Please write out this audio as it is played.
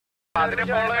അതിനെ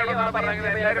ഫോളോ ചെയ്യണമെന്നാണ് പറഞ്ഞത്.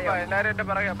 എല്ലാരും എന്റെ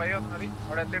പറയാ പയ്യ മതി.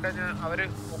 അവിടെ എത്തിയിട്ട് അവര്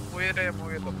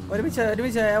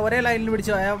ഒരുമിച്ച് ഒരേ ലൈനിൽ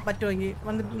പിടിച്ചു പറ്റുമെങ്കിൽ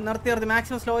വന്ന് നിർത്തി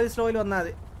മാക്സിമം സ്ലോയിൽ വന്നാൽ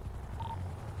മതി.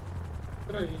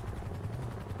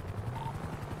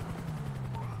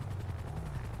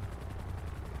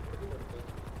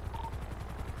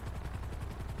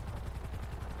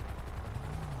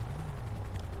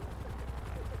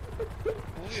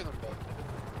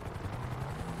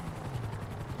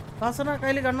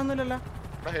 കയ്യില് കണ്ണൊന്നുമില്ലല്ലോ.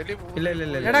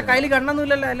 എടാ കയ്യില്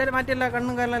കണ്ണൊന്നുമില്ലല്ലോ. എല്ലാരും മാറ്റിയല്ല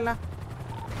കണ്ണും കാലല്ല.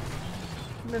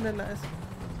 ഇല്ലല്ല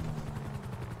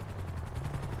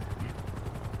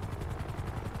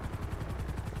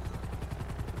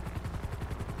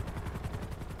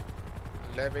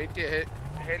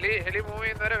ഹെലി മൂവ്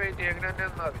ചെയ്യുന്നവരെ വെയിറ്റ് ചെയ്യും. എങ്ങനെ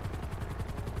തന്നെ മതി.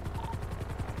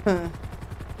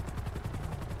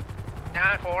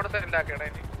 ഞാൻ ഫോൺ സെൻഡ് ആക്കണേ.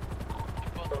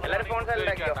 എല്ലാരും ഫോൺ സെൻഡ്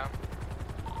ആക്കിയോ?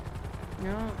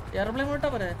 ഞാൻ എയർപ്ലെയിൻ വിട്ടാ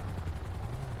പോരെ.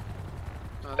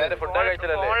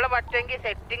 ഫോണില് പറ്റുമെങ്കിൽ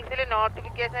സെറ്റിംഗ്സിൽ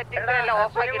നോട്ടിഫിക്കേഷൻ സെറ്റിംഗ്സ്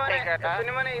ഓഫ് ആക്കി ഇട്ടേക്കട്ടാ.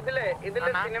 ഇതില്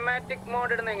സിനിമാറ്റിക്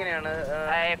മോഡ് ഇടുന്ന എങ്ങനെയാണ്?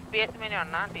 FPS മെനു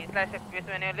ആണ്. T/FPS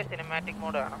മെനുവിൽ സിനിമാറ്റിക്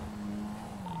മോഡ് കാണാം.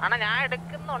 ആണോ ഞാൻ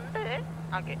എടുക്കുന്നുണ്ട്.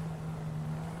 ഓക്കെ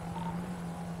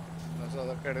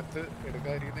അതൊക്കെ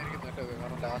എടുക്കാതിരിക്കുന്ന എനിക്ക് നല്ലത്.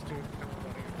 കാരണം ലാസ്റ്റ്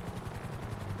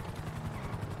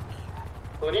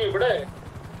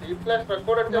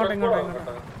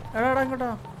ഇവിടെ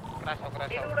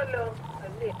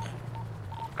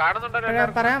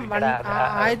പറയാം.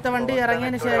 ആദ്യത്തെ വണ്ടി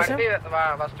ഇറങ്ങിയതിന് ശേഷം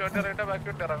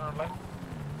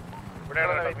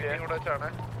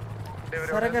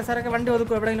സാറൊക്കെ വണ്ടി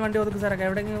ഒതുക്കും. എവിടെയെങ്കിലും വണ്ടി ഒതുക്കും സാറൊക്കെ.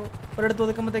 എവിടെയെങ്കിലും ഒരിടത്ത്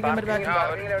ഒതുക്കുമ്പോഴത്തേക്കും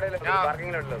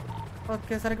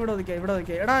ഓക്കെ സാറൊക്കെ ഇവിടെ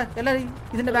ഒതുക്കിയ. എടാ എല്ലാരും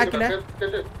ഇതിന്റെ ബാക്കിലെ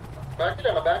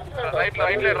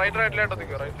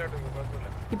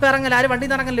ഇപ്പൊ ഇറങ്ങല്ല. ആരും വണ്ടി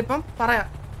ഇറങ്ങല്ല. ഇപ്പം പറയാം.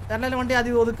 എല്ലാരും വണ്ടി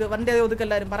ആദ്യം ഒതുക്ക്.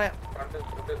 എല്ലാരും പറയാം.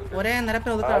 ഒരേ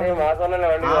നിരപ്പിന് ഒതുക്കാണ്.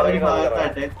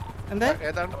 എന്താ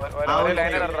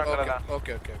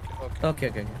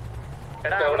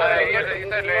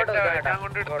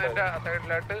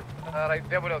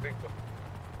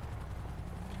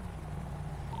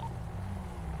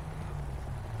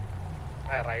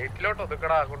റൈറ്റിലോട്ട്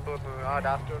ഒതുക്കടാ കൊണ്ടുവന്നു. ആ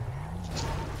ലാസ്റ്റ്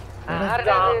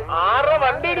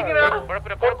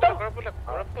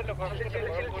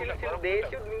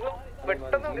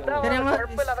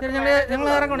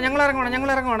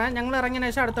ഞങ്ങൾ ഇറങ്ങിയ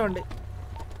ശേഷം അടുത്ത വണ്ടി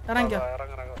ഇറങ്ങിക്കോ.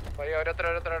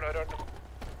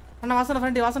 അണ്ണാ വാസന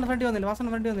ഫ്രണ്ടി വന്നില്ലേ?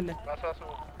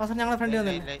 വാസന ഞങ്ങളെ ഫ്രണ്ടി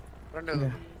വന്നില്ലേ?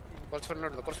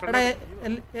 എടാ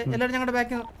എല്ലാരും ഞങ്ങളുടെ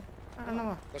ബാക്ക്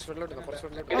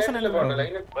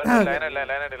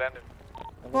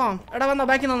പോവാം. എടാ വന്നോ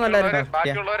ബാക്കിൽ നിന്നോ എല്ലാവരും.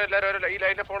 ബാക്കിയുള്ളവരെല്ലാരും ഈ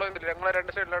ലൈനെ ഫോളോ ചെയ്തില്ല. ഞങ്ങളെ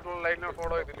രണ്ട് സൈഡിലായിട്ടുള്ള ലൈനെ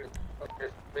ഫോളോ ചെയ്തില്ല.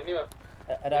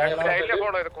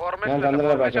 ഫോളോ ചെയ്ത് ഫോർമേഷൻ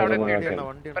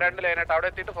രണ്ട് ലൈനായിട്ട് അവിടെ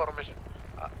എത്തിയിട്ട് ഫോർമേഷൻ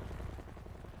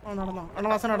നടന്നോ. അണ്ണ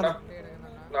വാസന നടന്നോ.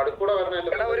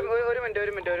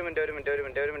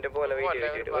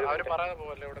 അവര് പറയാതെ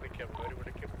പോലെ ഇവിടെ നിൽക്കാം. അവര്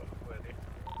വിളിക്കും.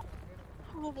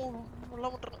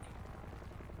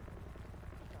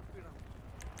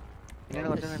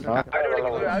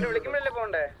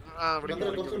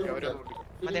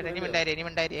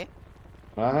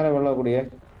 വെള്ളം കൂടിയേ.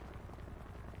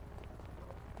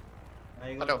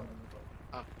 ഹലോ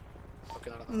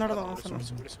നടന്നോ.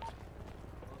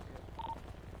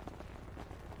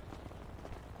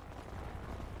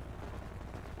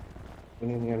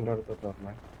 ഇനി നീ എൻ്റെ അടുത്തോട്ട്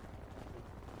പറഞ്ഞേ.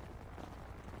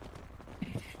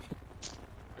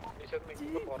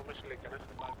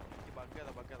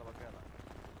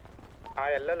 ആ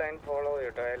യെല്ലോ ലൈൻ ഫോളോ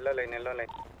ചെയ്യട്ടോ. യെല്ലോ ലൈൻ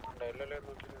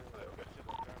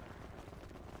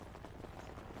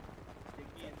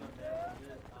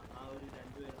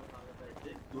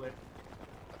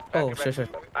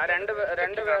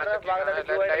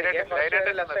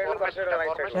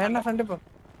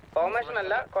ഫോർമേഷൻ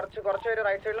അല്ല. കുറച്ച് പേര്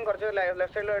റൈറ്റ് സൈഡിലും കുറച്ച്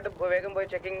ലെഫ്റ്റ് സൈഡിലും ആയിട്ട് വേഗം പോയി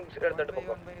ചെക്കിംഗ് എടുത്തിട്ട്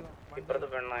പോകും. ഇപ്പുറത്ത്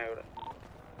പെണ്ണായോട്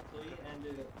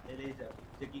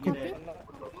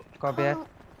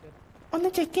ഒന്ന്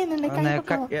ചെക്ക് ചെയ്യുന്നുണ്ട്.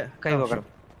 കൈ പോകണം.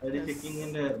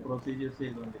 ചെക്കിങ്ങിന്റെ പ്രൊസീജിയേഴ്സ്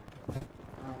ചെയ്തോണ്ട്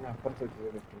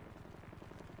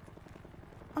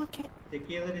ഓക്കേ ചെക്ക്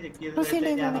ചെയ്തിട്ട്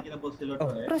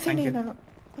പ്രൊസീഡ് ചെയ്തോളൂ.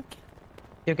 Okay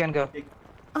you can go.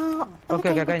 Okay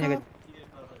കഴിഞ്ഞു.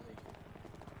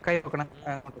 കൈ വെക്കണം.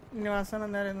 വാസന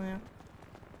എന്തായിരുന്നു ഞാൻ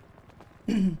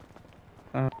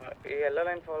ഈ യെല്ലോ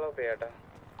ലൈൻ ഫോളോ അപ്പ് ചെയ്യട്ടോ.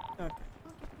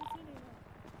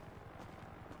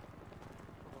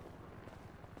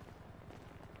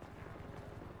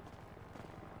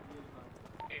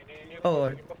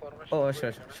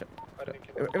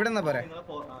 ഇവിടെ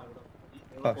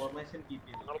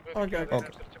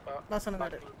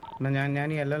ഞാൻ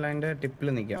യെല്ലോ ലൈനിന്റെ ടിപ്പിൽ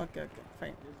നിൽക്കാം.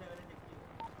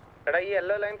 എടാ ഈ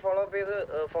യെല്ലോ ലൈൻ ഫോളോ അപ്പ് ചെയ്ത്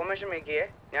ഫോർമേഷൻ മേക്ക് ചെയ്യേ.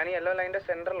 ഞാൻ ഈ യെല്ലോ ലൈനിന്റെ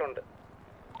സെന്ററിലുണ്ട്.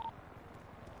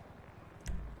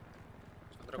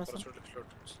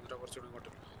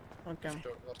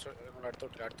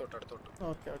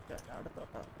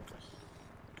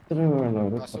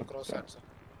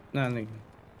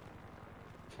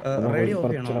 റേഡിയോ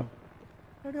ഓഫ് ചെയ്യണോ?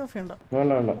 റേഡിയോ ഓഫ് ചെയ്യണ്ട.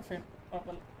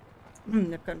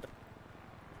 ഞെക്കണ്ട്.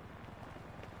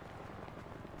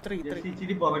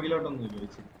 ഇച്ചിരി പുറകിലോട്ടൊന്നും ഇല്ല.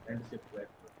 രണ്ട് സ്റ്റെപ്പ്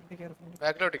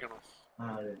ബാക്കിലോട്ടിക്കണോ?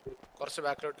 കുറച്ച്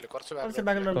ബാക്കിലോട്ടില്ല.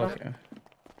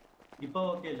 ഇപ്പൊ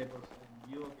ഓക്കെ അല്ലേ?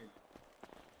 വ്യൂ ഓക്കെ അല്ലേ?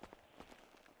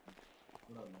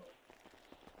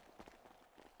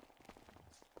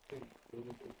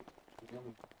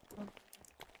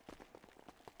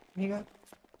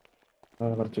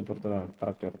 കുറച്ച് ഇപ്പുറത്താണ്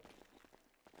കറക്റ്റ്.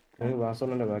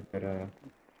 വാസോണന്റെ ബാക്ക് വരാ.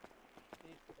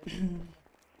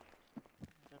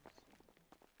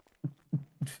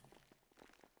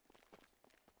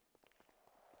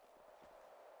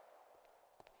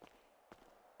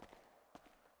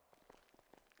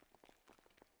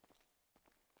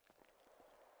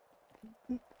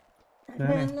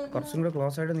 കുറച്ചും കൂടെ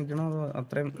ക്ലോസ് ആയിട്ട് നിൽക്കണോ അതോ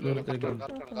അത്രയും ദൂരത്തിൽ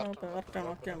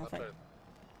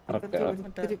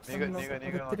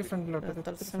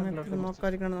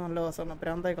നോക്കാതിരിക്കണം. നല്ല വാസമാണ്.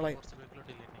 പ്രാന്തായി കളയും.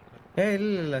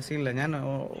 ഇല്ല സീനില്ല. ഞാൻ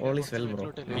ഓൾ ഈസ് വെൽ ബ്രോ.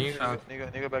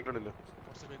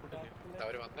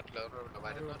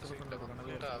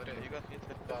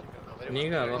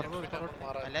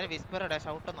 എല്ലാരും വിസ്പർ ഇടാ,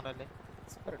 ഷൗട്ട് ഒന്നുണ്ടല്ലേ?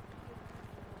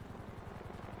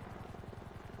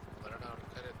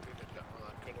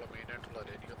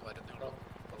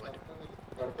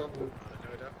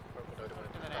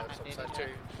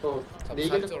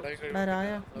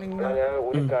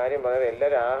 ഒരു കാര്യം പറയാം,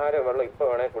 എല്ലാരും ആഹാരം വെള്ളം ഇപ്പൊ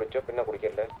വേണേ കുടിച്ചോ, പിന്നെ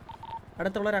കുടിക്കല്ലേ.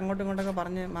 അടുത്തുള്ളവർ അങ്ങോട്ടും ഇങ്ങോട്ടൊക്കെ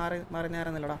പറഞ്ഞ് മാറി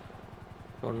നേരുന്നില്ലടാ.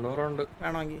 90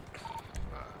 വേണമെങ്കിൽ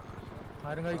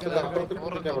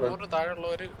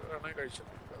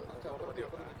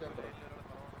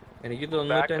എനിക്ക്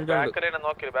 95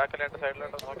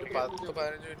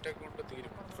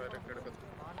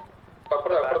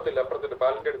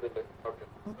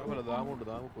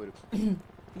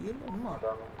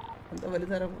 എന്താ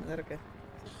വലുതേരം നേരൊക്കെ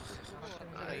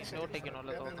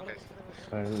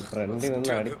ഫ്രണ്ടിൽ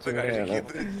നിന്ന് അടിച്ചുകയാണ്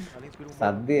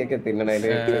സദ്യയൊക്കെ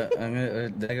തിന്നണേല്. അങ്ങ്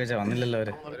ഇതൊക്കെ വെച്ചാ വന്നില്ലല്ലോ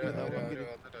അവര്.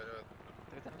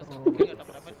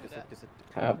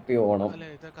 ഹാപ്പി ഓണം.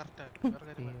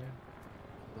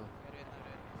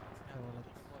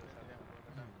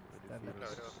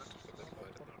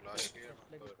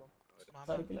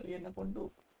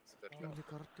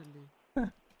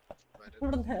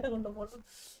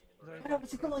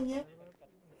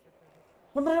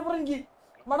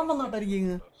 മണം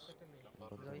വന്നോട്ടായിരിക്കും.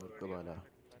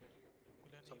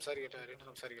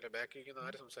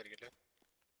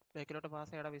 ബാക്കിലോട്ട്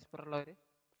പാസ് ചെയ്യടാ വിസ്പർ ഉള്ളവര്.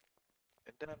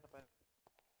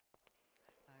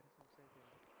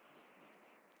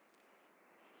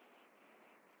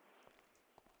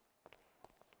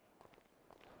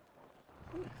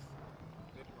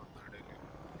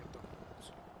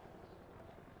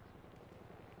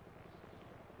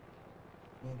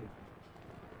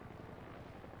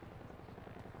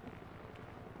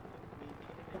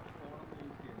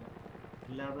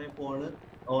 എല്ലാവരുടെയും ഫോണ്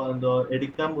എന്തോ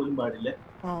എടുക്കാൻ പോലും പാടില്ല.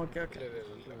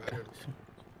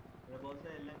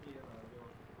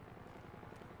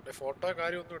 ഫോട്ടോ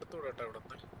കാര്യമൊന്നും എടുത്തുവിടട്ടെ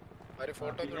ഇവിടുന്ന്.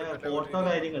 ഫോട്ടോ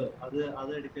കാര്യങ്ങള്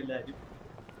അത് എടുക്കില്ലാരും.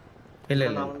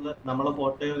 നമ്മളെ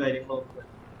ഫോട്ടോയോ കാര്യങ്ങളോ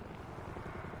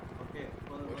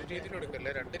ഒരു രീതിയിലും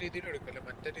എടുക്കല്ലേ, 2 രീതിയിലും എടുക്കല്ലേ,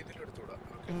 മറ്റേ രീതിയിലും എടുത്തുവിടാം.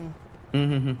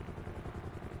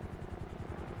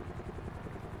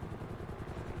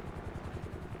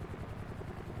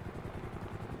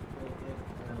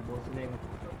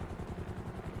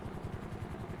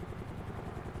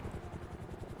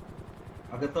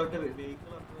 അകത്തോട്ട്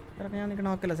ഞാൻ നിൽക്കണ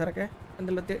നോക്കല്ലേ സാറൊക്കെ?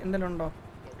 എന്തെങ്കിലും ഉണ്ടോ?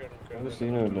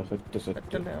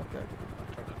 സെറ്റല്ലേ? ഓക്കെ.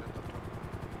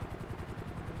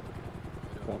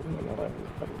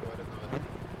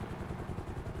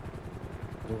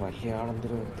 വലിയ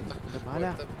ആളെന്തൊരു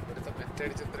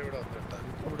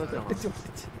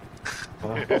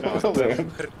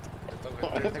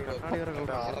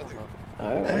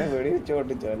വെടിവെച്ച്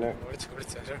ഓട്ടിച്ചോനെ.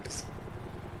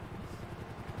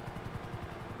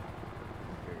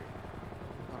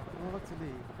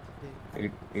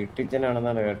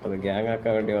 ഇട്ടിച്ചനാണെന്നാണ് കേട്ടത്. ഗ്യാങ്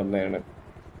ആക്കാൻ വേണ്ടി വന്നതാണ്.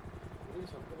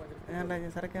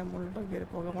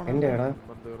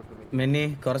 മെന്നി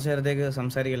കുറച്ചു നേരത്തേക്ക്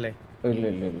സംസാരിക്കല്ലേ? ഇല്ല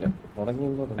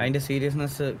അതിന്റെ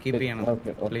സീരിയസ്നെസ് കീപ്പ് ചെയ്യണം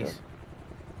പ്ലീസ്.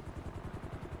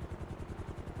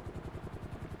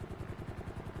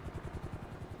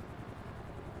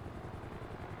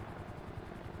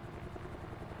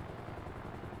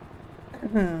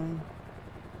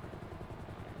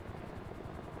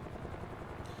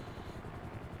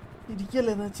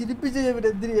 ഇരിക്കല്ലേ ചിരിപ്പിച്ച് ഞാൻ പിന്നെ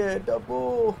എന്തിനാ അപ്പോ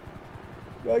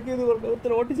ബാക്കിയെന്ന് പറഞ്ഞു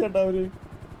ഒത്തിരി ഓട്ടിച്ചാട്ടാ അവര്.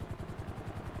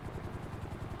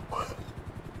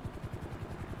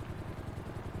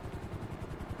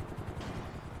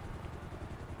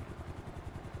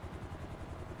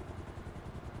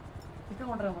 ചിക്കൻ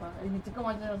കൊണ്ടുവരാൻ പറ. എനിക്ക് ചിക്കൻ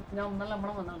വാങ്ങിച്ച ഞാൻ നല്ല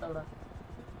മണം വന്നിട്ട് അവിടെ.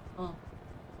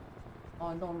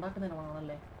 എന്തോ ഉണ്ടാക്കുന്നതിന്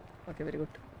വേണമല്ലേ? Okay, very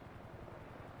good.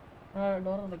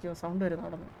 ഡോർ എന്തൊക്കെയോ സൗണ്ട് വരുന്നു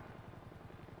അവിടെ നിന്ന്.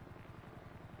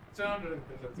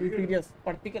 സീരിയസ്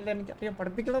പഠിപ്പിക്കല്ല, എനിക്കറിയാം.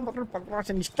 പഠിപ്പിക്കണം പറഞ്ഞു 10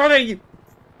 പ്രാവശ്യം ഇഷ്ടമായിരിക്കും.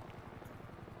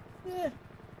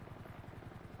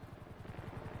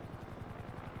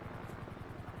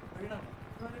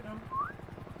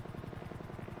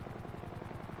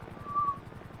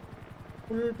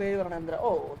 ഫുൾ പേര് പറഞ്ഞ എന്താ?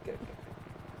 ഓ ഓക്കെ ഓക്കെ.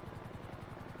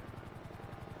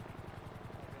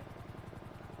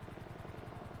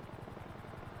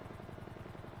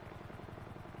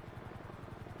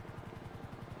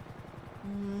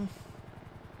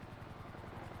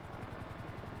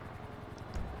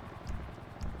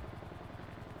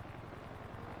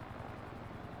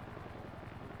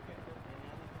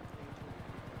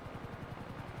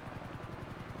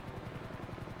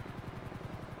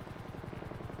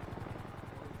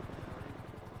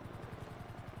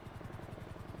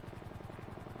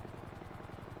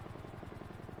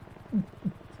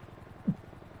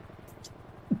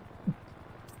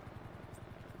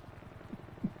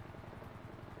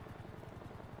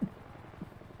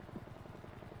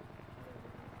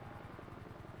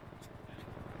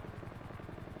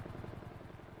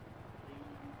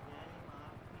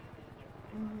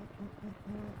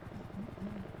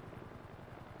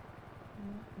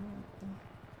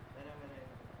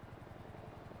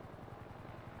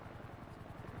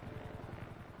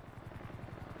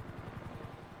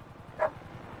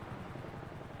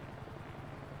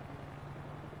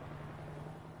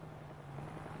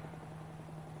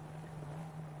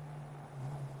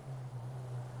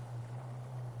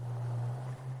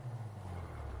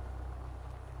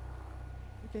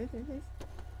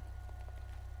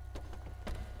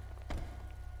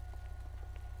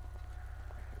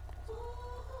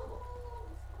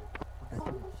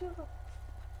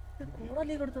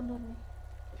 കൂടല്ലേ കൊടുത്തോണ്ട് പറഞ്ഞു.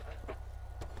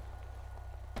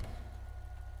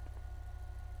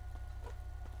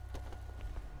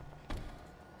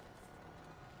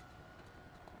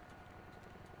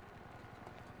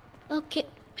 Okay.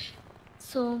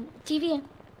 So, TVA.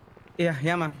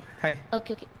 Yeah, ma'am. Hi.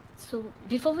 Okay. So,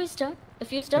 before we start, a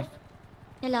few stuff.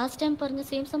 Last time പറഞ്ഞ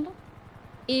same സംഭവം.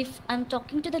 If I'm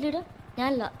talking to the leader,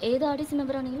 ഞാനല്ല ഏത് RDC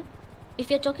member ആണെങ്കിലും, if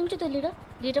you're talking to the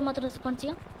leader മാത്രം respond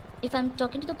ചെയ്യാം. If I'm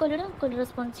talking to the co-leader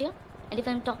respond ചെയ്യാം. And if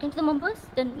I'm talking to the members,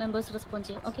 then members respond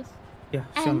ചെയ്യാം. Okay? Yeah,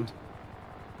 sure.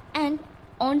 And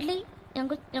only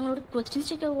ഞങ്ങളോട് questions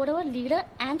ചോദിക്കുക, whatever leader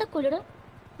and the co-leader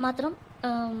മാത്രം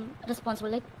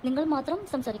responsible. Like നിങ്ങൾ മാത്രം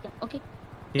സംസാരിക്കാം. Okay?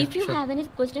 Yeah, if you sure. have any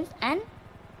questions, and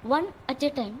one at a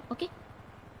time. Okay?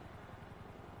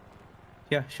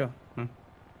 Yeah, sure.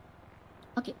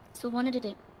 Okay, so one at a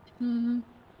time.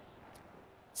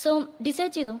 So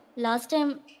decide ചെയ്തു. Last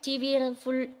time TV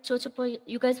full ചോദിച്ചപ്പോൾ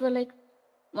you guys were like,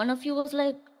 one of you was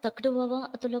like തക്കട് പോവാ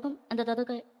അത്തലോകം, and the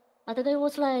other guy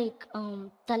was like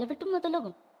തലവെട്ടും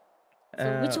അത്തലോകം.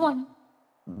 So which one?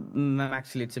 Ma'am,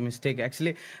 actually it's a mistake.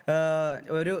 Actually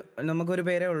നമുക്കൊരു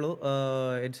പേരേ ഉള്ളൂ.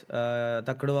 It's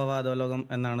തക്കട് പോവാ അധോലോകം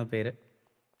എന്നാണ് പേര്.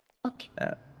 Okay.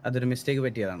 അതൊരു മിസ്റ്റേക്ക്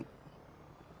പറ്റിയതാണ്.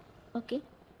 Okay.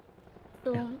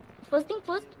 So first thing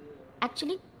first,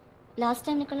 actually last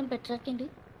time Nikalam better ആക്കിണ്ട്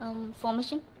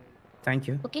formation. Thank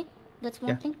you. Okay, that's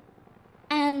one thing.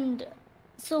 And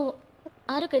so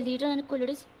ആരൊക്കെ leader and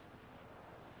co-leaders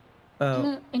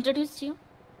introduce you?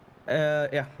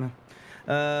 Yeah, ma'am.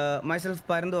 Myself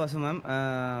Parindu Vasu, ma'am.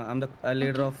 I'm the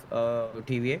leader of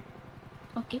TVA.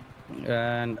 Okay.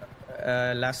 And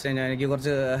last time എനിക്ക്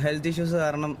കുറച്ച് health issues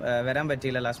കാരണം വരാൻ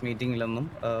പറ്റിയില്ല last മീറ്റിങ്ങിലൊന്നും.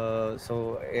 So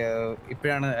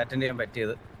ഇപ്പോഴാണ് attend ചെയ്യാൻ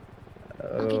പറ്റിയത്.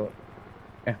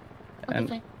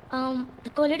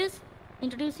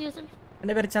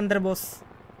 എൻ്റെ പേര് ചന്ദ്രബോസ്.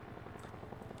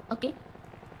 ഓക്കെ.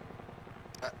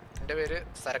 എൻ്റെ പേര്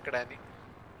സരക്കടാനി.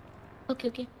 Okay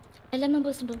okay. എല്ലാ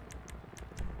മെമ്പേഴ്സ് ഉണ്ടോ?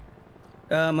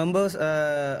 മെമ്പേഴ്സ്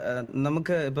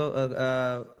നമുക്ക് ഇപ്പോൾ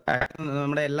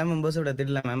നമ്മുടെ എല്ലാ മെമ്പേഴ്സും ഇവിടെ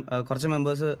എത്തിയിട്ടില്ല മാം. കുറച്ച്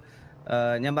മെമ്പേഴ്സ്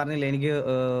ഞാൻ പറഞ്ഞില്ല, എനിക്ക്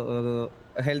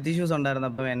ഹെൽത്ത് ഇഷ്യൂസ് ഉണ്ടായിരുന്നു.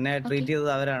 അപ്പം എന്നെ ട്രീറ്റ്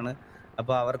ചെയ്തത് അവരാണ്.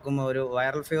 അപ്പോൾ അവർക്കും ഒരു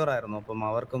വൈറൽ ഫീവർ ആയിരുന്നു. അപ്പം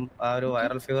അവർക്കും ആ ഒരു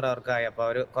വൈറൽ ഫീവർ അവർക്കായി. അപ്പോൾ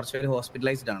അവർ കുറച്ചുപേര്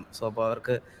ഹോസ്പിറ്റലൈസ്ഡ് ആണ്. സോ അപ്പോൾ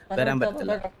അവർക്ക് വരാൻ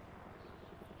പറ്റത്തില്ല.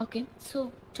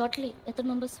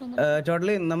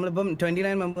 ടോട്ടലി നമ്മളിപ്പം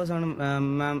 29 മെമ്പേഴ്സാണ്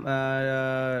മാം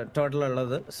ടോട്ടൽ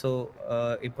ഉള്ളത്. സോ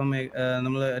ഇപ്പം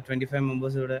നമ്മൾ 25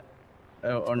 മെമ്പേഴ്സ് ഇവിടെ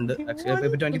ഉണ്ട്.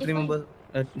 ഇപ്പം 23 members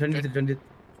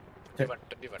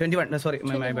 21. Sorry,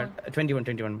 my bad.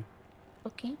 21.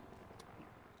 Okay.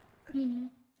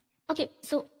 Okay,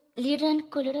 so leader and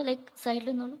co-leader like side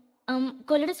no.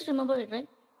 Co-leader still remember it, right?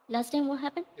 Last time what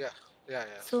happened? Yeah.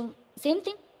 So same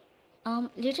thing.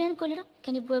 Leader and co-leader,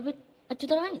 can you go a bit to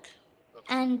the right?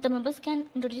 And the members can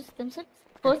introduce themselves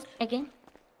first again.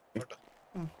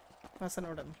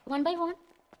 One by one.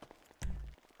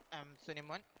 I'm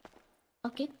Sunimon.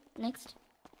 Okay, next.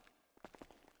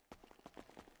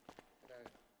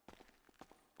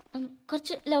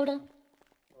 Kurch louder.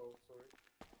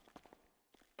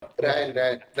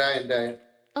 Ryan.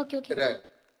 Okay.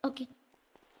 Okay.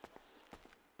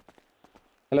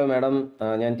 Hello madam,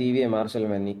 ഞാൻ TVA marshal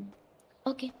മന്നി.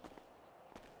 Okay.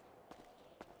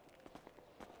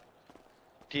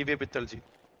 TVA പിത്തൽജി.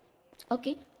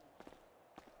 Okay.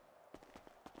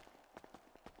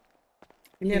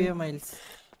 TVA Miles.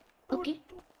 Okay.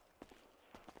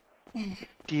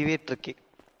 TVA tricky.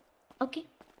 Okay.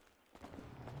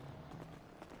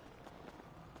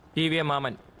 TVA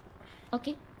മാമൻ.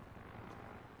 Okay.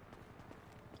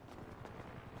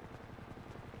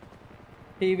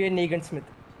 TVA Negan Smith.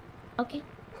 Okay.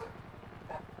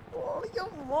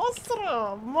 Monster.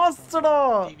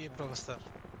 TVA professor.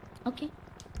 Okay.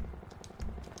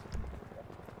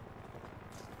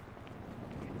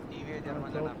 TVA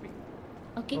German ലാപ്പി.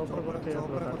 Okay.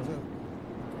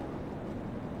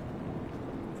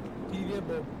 TVA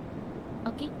Bob.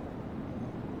 Okay.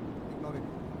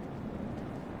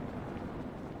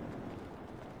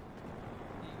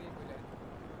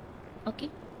 Okay.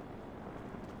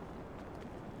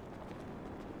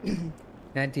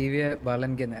 ഞാൻ TVA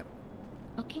ബാലൻകെ Nair.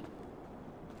 Okay.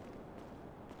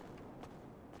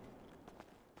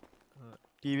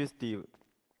 TVA Steve.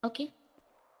 Okay.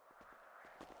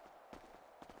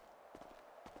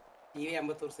 TVA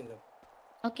Ambattur Singham.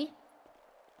 Okay.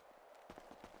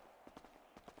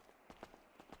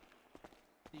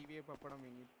 TVA pappadam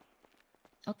മിങ്ങി.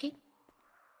 Okay.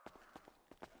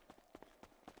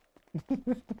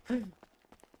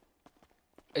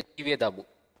 TVA Dabu.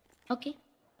 Okay.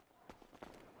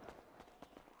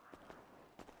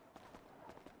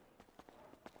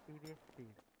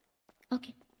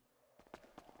 Okay.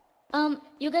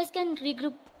 You guys can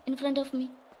regroup in front of me.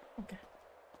 Okay.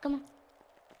 Come on.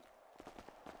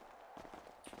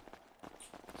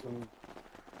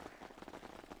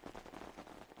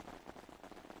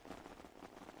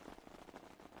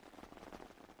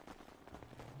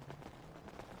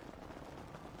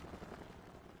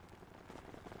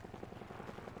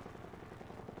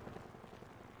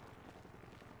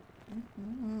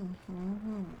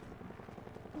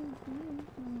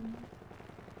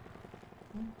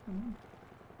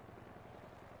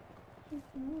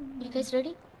 You guys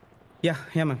ready? Yeah,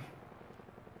 ma'am.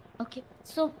 Okay.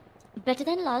 So better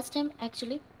than last time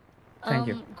actually. Thank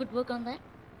you. Good work on that.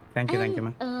 Thank you,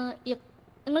 ma'am. Yep.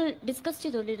 നിങ്ങൾ discuss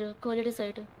ചെയ്തോ leader colleges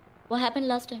ആയിട്ട് what happen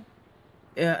last time?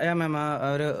 മാം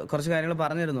ഒരു കുറച്ച് കാര്യങ്ങൾ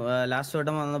പറഞ്ഞിരുന്നു. Last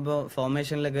വട്ടം വന്നപ്പോൾ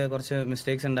ഫോർമേഷനിലൊക്കെ കുറച്ച്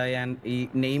മിസ്റ്റേക്സ് ഉണ്ടായി ആൻഡ് ഈ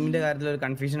നെയിമിന്റെ കാര്യത്തിൽ ഒരു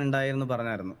കൺഫ്യൂഷൻ ഉണ്ടായിരുന്നു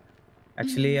പറഞ്ഞായിരുന്നു.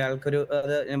 ആക്ച്വലി ആൾക്കൊരു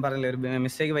അത് ഞാൻ പറഞ്ഞില്ലേ ഒരു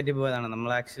മിസ്റ്റേക്ക് പറ്റി പോയതാണ്. നമ്മൾ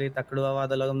ആക്ച്വലി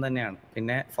തക്കടുവാദലോകം തന്നെയാണ്.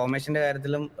 പിന്നെ ഫോർമേഷന്റെ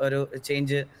കാര്യത്തിലും ഒരു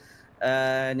ചേഞ്ച്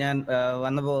ഞാൻ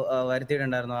വന്നപ്പോൾ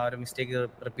വരുത്തിയിട്ടുണ്ടായിരുന്നു. ആ ഒരു മിസ്റ്റേക്ക്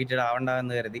റിപ്പീറ്റഡ് ആവണ്ട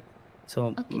എന്ന് കരുതി. സോ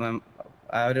മാം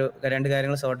ആ ഒരു രണ്ട്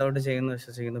കാര്യങ്ങൾ സോർട്ട് ഔട്ട് ചെയ്യുന്നു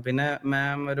വിശ്വസിക്കുന്നു. പിന്നെ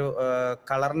മാം ഒരു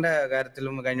കളറിന്റെ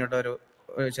കാര്യത്തിലും കഴിഞ്ഞോട്ട് ഒരു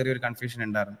ചെറിയൊരു കൺഫ്യൂഷൻ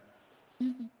ഉണ്ടായിരുന്നു.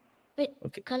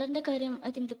 കളറിന്റെ കാര്യം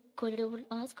I think the കോളിഡർ will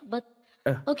ask but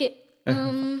okay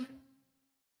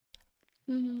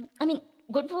I mean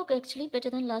good work actually, better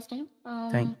than last time.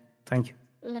 Thank you.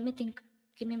 Let me think,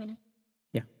 give me a minute.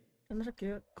 Yeah. എന്നിട്ട്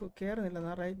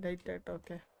കേറുന്നില്ല റൈറ്റ് ആയിട്ട്.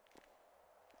 ഓക്കെ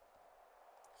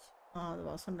അത്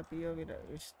വാസന്റെ POVയുടെ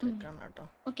മിസ്റ്റേക്ക് ആണ് കേട്ടോ.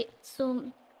 Okay, so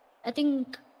I think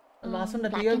വാസന്റെ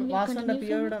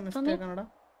POVയുടെ mistake ആണോ?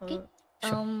 Okay.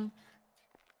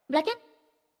 Black and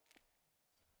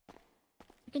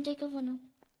you can take over now.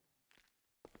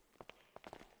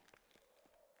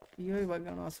 POV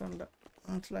ബഗ്ഗാണ് വാസന്റെ.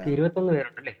 21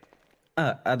 പേരുണ്ടല്ലേ?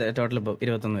 അതെ, total ഇപ്പോൾ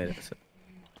 21 പേര്.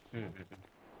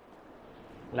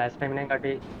 Last ടൈമിനെ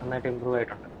കാട്ടി നന്നായിട്ട് ഇമ്പ്രൂവ്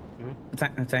ആയിട്ടുണ്ട്.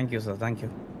 Thank you sir, thank you.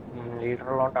 Leader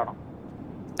ഉള്ളതുകൊണ്ടാണോ?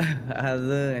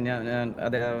 അത് ഞാൻ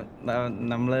അതെ,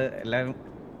 നമ്മൾ എല്ലാവരും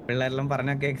പിള്ളേരെല്ലാം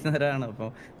പറഞ്ഞാൽ കേൾക്കുന്നവരാണ്. അപ്പോൾ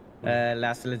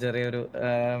ലാസ്റ്റിൽ ചെറിയൊരു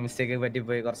മിസ്റ്റേക്ക്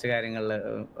പറ്റിപ്പോയി. കുറച്ച് കാര്യങ്ങളിൽ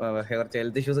കുറച്ച്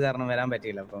ഹെൽത്ത് ഇഷ്യൂസ് കാരണം വരാൻ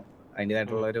പറ്റിയില്ല. അപ്പോൾ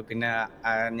അതിൻ്റെതായിട്ടുള്ള ഒരു പിന്നെ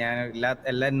ഞാൻ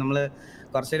എല്ലാവരും നമ്മൾ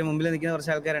കുറച്ചൊരു മുമ്പിൽ നിൽക്കുന്ന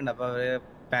കുറച്ച് ആൾക്കാരുണ്ട്. അപ്പോൾ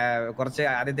അവർ കുറച്ച്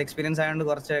ആദ്യത്തെ എക്സ്പീരിയൻസ് ആയതുകൊണ്ട്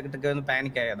കുറച്ചൊക്കെ ഒന്ന്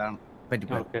പാനിക് ആയി. അതാണ്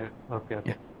പറ്റിപ്പോയി.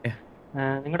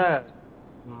 നിങ്ങളുടെ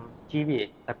TVA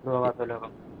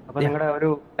തക്കടുവാദലോകം, അപ്പൊ നിങ്ങളുടെ ഒരു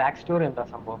ബാക്ക് സ്റ്റോറി എന്താ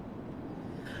സംഭവം?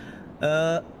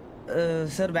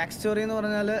 സർ ബാക്ക് സ്റ്റോറി എന്ന്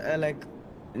പറഞ്ഞാൽ ലൈക്ക്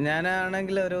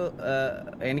ഞാനാണെങ്കിൽ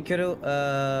എനിക്കൊരു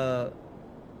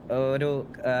ഒരു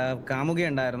കാമുകി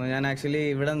ഉണ്ടായിരുന്നു. ഞാൻ ആക്ച്വലി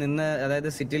ഇവിടെ നിന്ന്, അതായത്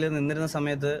സിറ്റിയിൽ നിന്നിരുന്ന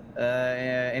സമയത്ത്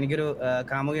എനിക്കൊരു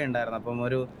കാമുകി ഉണ്ടായിരുന്നു. അപ്പം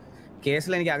ഒരു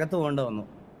കേസിൽ എനിക്ക് അകത്ത് പോകേണ്ടി വന്നു.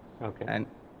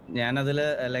 ഞാനതില്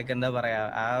ലൈക്ക് എന്താ പറയാ,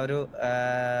 ആ ഒരു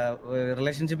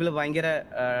റിലേഷൻഷിപ്പിൽ ഭയങ്കര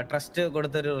ട്രസ്റ്റ്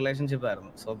കൊടുത്തൊരു റിലേഷൻഷിപ്പ്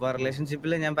ആയിരുന്നു. സോ അപ്പോൾ ആ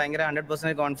റിലേഷൻഷിപ്പിൽ ഞാൻ ഭയങ്കര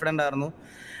 100% കോൺഫിഡന്റ് ആയിരുന്നു.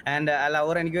 ആൻഡ് ആ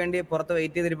ലവർ എനിക്ക് വേണ്ടി പുറത്ത്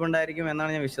വെയിറ്റ് ചെയ്തിരിപ്പുണ്ടായിരിക്കും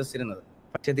എന്നാണ് ഞാൻ വിശ്വസിച്ചിരുന്നത്.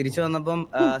 പക്ഷെ തിരിച്ചു വന്നപ്പം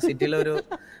സിറ്റിയിലൊരു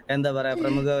എന്താ പറയാ,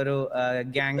 പ്രമുഖ ഒരു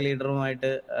ഗ്യാങ്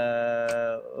ലീഡറുമായിട്ട്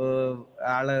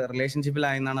ആള്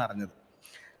റിലേഷൻഷിപ്പിലായെന്നാണ് അറിഞ്ഞത്.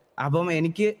 അപ്പം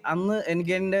എനിക്ക്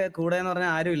എൻ്റെ കൂടെ എന്ന്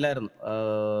പറഞ്ഞാൽ ആരും ഇല്ലായിരുന്നു.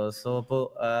 സോ അപ്പോൾ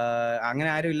അങ്ങനെ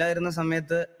ആരും ഇല്ലാതിരുന്ന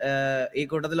സമയത്ത് ഈ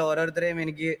കൂട്ടത്തിൽ ഓരോരുത്തരെയും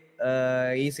എനിക്ക്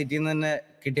ഈ സിറ്റിയിൽ നിന്ന് തന്നെ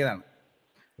കിട്ടിയതാണ്.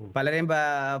 പലരെയും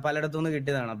പലയിടത്തു നിന്ന്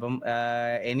കിട്ടിയതാണ്. അപ്പം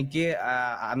എനിക്ക്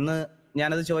അന്ന്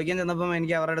ഞാനത് ചോദിക്കാൻ ചെന്നപ്പം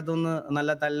എനിക്ക് അവരുടെ അടുത്തുനിന്ന്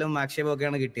നല്ല തല്ലും ആക്ഷേപവും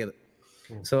ഒക്കെയാണ് കിട്ടിയത്.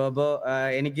 സോ അപ്പോൾ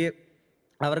എനിക്ക്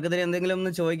അവർക്കെതിരെ എന്തെങ്കിലും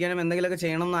ഒന്ന് ചോദിക്കാനും എന്തെങ്കിലുമൊക്കെ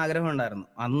ചെയ്യണം എന്ന് ആഗ്രഹം ഉണ്ടായിരുന്നു.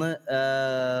 അന്ന്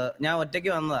ഞാൻ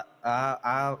ഒറ്റയ്ക്ക് വന്നതാ.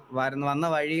 വന്ന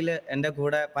വഴിയിൽ എൻ്റെ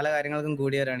കൂടെ പല കാര്യങ്ങൾക്കും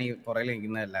കൂടിയവരാണ് ഈ പുറകിൽ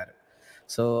നിൽക്കുന്ന എല്ലാവരും.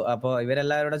 സോ അപ്പോൾ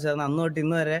ഇവരെല്ലാവരും കൂടെ ചേർന്ന് അന്ന് തൊട്ട്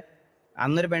ഇന്ന് വരെ,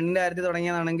 അന്നൊരു പെണ്ണിൻ്റെ കാര്യത്തിൽ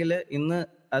തുടങ്ങിയതാണെങ്കിൽ ഇന്ന്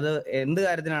അത് എന്ത്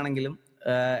കാര്യത്തിനാണെങ്കിലും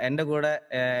എൻ്റെ കൂടെ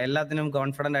എല്ലാത്തിനും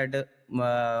കോൺഫിഡൻ്റ് ആയിട്ട്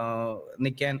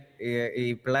നിൽക്കാൻ ഈ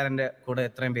പിള്ളേരെൻ്റെ കൂടെ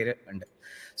എത്രയും പേര് ഉണ്ട്.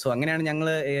 സോ അങ്ങനെയാണ് ഞങ്ങൾ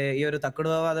ഈ ഒരു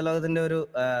തക്കുടുവ വാതലോകത്തിന്റെ ഒരു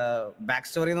ബാക്ക്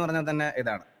സ്റ്റോറി എന്ന് പറഞ്ഞാൽ തന്നെ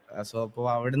ഇതാണ്. സോ അപ്പോൾ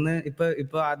അവിടുന്ന്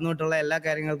ഇപ്പൊ ആദ്യം തൊട്ടുള്ള എല്ലാ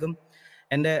കാര്യങ്ങൾക്കും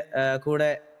എൻ്റെ കൂടെ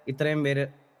ഇത്രയും പേര്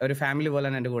ഒരു ഫാമിലി പോലെ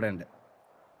തന്നെ എൻ്റെ കൂടെ ഉണ്ട്.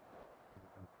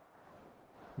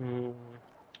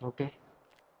 Okay,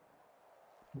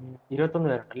 21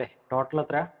 പേരുണ്ടല്ലേ total?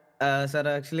 എത്ര സാർ?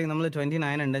 ആക്ച്വലി നമ്മൾ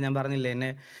 29 ഉണ്ട്. ഞാൻ പറഞ്ഞില്ലേ, എന്നെ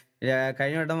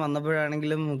കഴിഞ്ഞ വട്ടം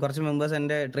വന്നപ്പോഴാണെങ്കിലും കുറച്ച് മെമ്പേഴ്സ്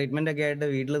എൻ്റെ ട്രീറ്റ്മെന്റ് ഒക്കെ ആയിട്ട്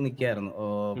വീട്ടിൽ നിൽക്കുകയായിരുന്നു.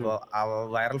 അപ്പോൾ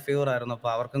വൈറൽ ഫീവർ ആയിരുന്നു.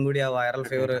 അപ്പോൾ അവർക്കും കൂടി ആ വൈറൽ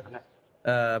ഫീവർ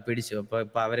പിടിച്ചു. അപ്പോൾ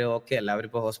ഇപ്പൊ അവര് ഓക്കെ അല്ല,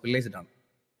 അവരിപ്പോ ഹോസ്പിറ്റലൈസ്ഡ് ആണ്.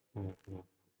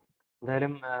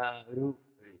 എന്തായാലും ഒരു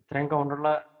ഇത്രയും കൗണ്ടുള്ള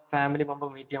ഫാമിലി മെമ്പർ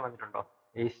മീറ്റ് ചെയ്യാൻ വന്നിട്ടുണ്ടോ?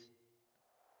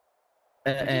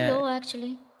 Low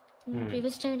actually.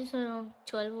 Previous time it is around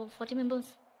 12 or 40 members.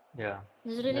 Yeah.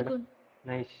 This is really good.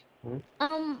 Nice.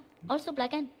 Also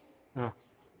Black Ant.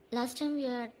 Last time we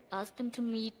had asked them to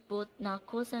meet both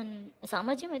Narcos and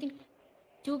Samajim. I think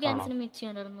 2 gangs meet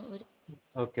ചെയ്യാനായിരുന്നു.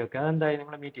 Okay. അതെന്തായി,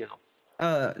 നിങ്ങൾ meet ചെയ്തോ?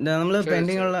 നമ്മൾ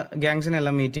pending ഉള്ള ഗ്യാങ്സിനെ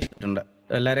എല്ലാം meet ചെയ്തിട്ടുണ്ട്.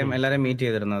 എല്ലാരെയും meet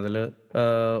ചെയ്തിരുന്നു. അതില്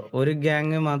ഒരു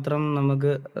ഗ്യാങ് മാത്രം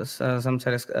നമുക്ക്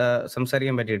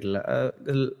സംസാരിക്കാൻ പറ്റിയിട്ടില്ല.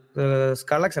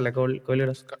 സ്കളക്സ് അല്ലേ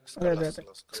കോഹ്ലിയുടെ?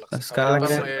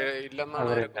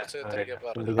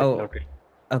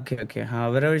 ഓക്കെ.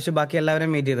 അവരെ ഒഴിച്ച് ബാക്കി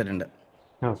എല്ലാവരെയും മീറ്റ് ചെയ്തിട്ടുണ്ട്.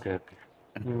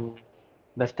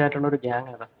 ബെസ്റ്റ് ആയിട്ടുള്ള ഒരു ഗ്യാങ്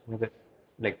ഏതാ നിങ്ങൾക്ക്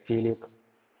ലൈക്ക് ഫീൽ ചെയ്തു?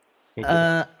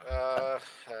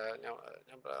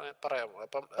 പറയാമോ?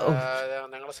 അപ്പം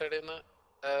ഞങ്ങളുടെ സൈഡിൽ നിന്ന്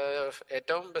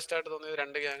ഏറ്റവും ബെസ്റ്റ് ആയിട്ട് തോന്നിയത്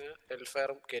 2 ഗ്യാങ്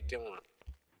ഹെൽഫയറും KTM ആണ്.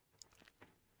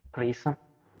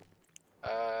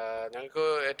 ഞങ്ങൾക്ക്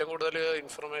ഏറ്റവും കൂടുതൽ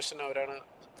ഇൻഫർമേഷൻ അവരാണ്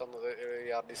തന്നത്. ഈ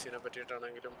RDCനെ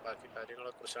പറ്റിയിട്ടാണെങ്കിലും ബാക്കി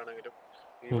കാര്യങ്ങളെ കുറിച്ചാണെങ്കിലും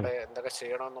ഇവിടെ എന്തൊക്കെ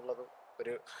ചെയ്യണമെന്നുള്ളതും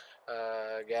ഒരു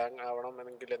ഗ്യാങ് ആവണം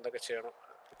എന്നെങ്കിൽ എന്തൊക്കെ ചെയ്യണം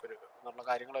എന്നുള്ള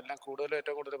കാര്യങ്ങളെല്ലാം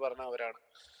ഏറ്റവും കൂടുതൽ പറഞ്ഞ അവരാണ്.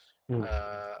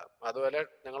 അതുപോലെ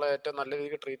ഞങ്ങളെ ഏറ്റവും നല്ല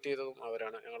രീതിക്ക് ട്രീറ്റ് ചെയ്തതും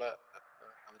അവരാണ്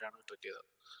ട്രീറ്റ് ചെയ്തത്.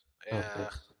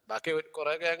 ബാക്കി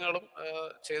കുറെ ഗ്യാങ്ങുകളും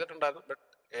ചെയ്തിട്ടുണ്ടായിരുന്നു. ബട്ട്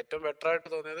ഏറ്റവും ബെറ്റർ ആയിട്ട്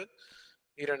തോന്നിയത്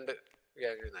ഈ 2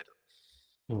 ഗ്യാങ്ങിൽ നിന്നായിരുന്നു.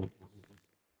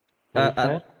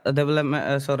 അതേപോലെ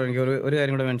സോറി, എനിക്ക് ഒരു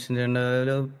കാര്യം കൂടെ മെൻഷൻ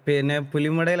ചെയ്യേണ്ടത്, പിന്നെ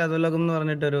പുലിമടയിൽ അതുലോകം എന്ന്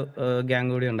പറഞ്ഞിട്ടൊരു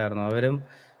ഗ്യാങ് കൂടി ഉണ്ടായിരുന്നു. അവരും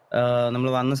നമ്മൾ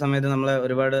വന്ന സമയത്ത് നമ്മളെ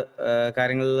ഒരുപാട്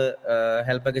കാര്യങ്ങളിൽ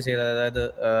ഹെൽപ്പൊക്കെ ചെയ്തത്. അതായത്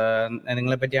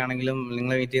നിങ്ങളെ പറ്റിയാണെങ്കിലും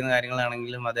നിങ്ങളെ മീറ്റ് ചെയ്യുന്ന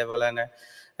കാര്യങ്ങളാണെങ്കിലും അതേപോലെ തന്നെ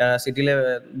സിറ്റിയിലെ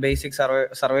ബേസിക്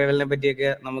സർവൈവലിനെ പറ്റിയൊക്കെ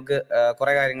നമുക്ക്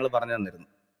കുറെ കാര്യങ്ങൾ പറഞ്ഞു തന്നിരുന്നു.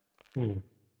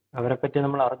 അവരെ പറ്റി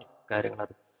നമ്മൾ അറിഞ്ഞു കാര്യങ്ങൾ.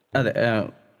 അതെ,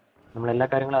 നമ്മളെല്ലാ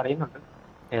കാര്യങ്ങളും അറിയുന്നുണ്ട്.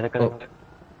 ഏതൊക്കെ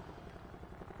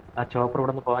ആ ചോപ്പർ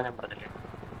ഇവിടെ നിന്ന് പോകാൻ ഞാൻ പറഞ്ഞില്ലേ?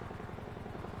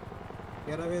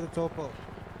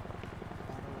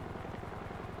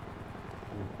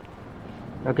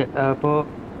 ഓക്കെ, അപ്പോ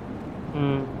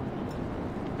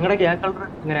നിങ്ങളുടെ ഗ്യാങ് കളർ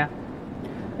എങ്ങനെയാ?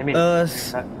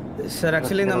 സർ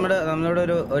ആക്ച്വലി നമ്മുടെ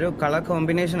ഒരു കളർ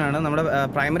കോമ്പിനേഷൻ ആണ്. നമ്മുടെ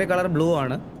പ്രൈമറി കളർ ബ്ലൂ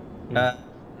ആണ്.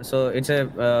 സോ ഇറ്റ്സ്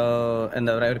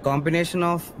എന്താ പറയുക, ഒരു combination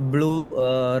of blue,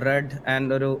 red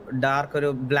and ഒരു ഡാർക്ക് ഒരു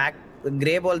ബ്ലാക്ക്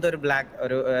ഗ്രേ പോലത്തെ ഒരു ബ്ലാക്ക്,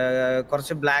 ഒരു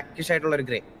കുറച്ച് ബ്ലാക്കിഷ് ആയിട്ടുള്ള ഒരു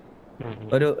ഗ്രേ,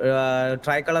 ഒരു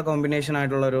ട്രൈ കളർ കോമ്പിനേഷൻ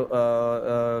ആയിട്ടുള്ള ഒരു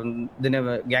ഇതിന്റെ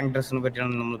ഗ്യാങ് ഡ്രസ്സിനെ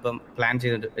പറ്റിയാണ് നമ്മളിപ്പം പ്ലാൻ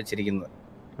ചെയ്തിട്ട് വെച്ചിരിക്കുന്നത്.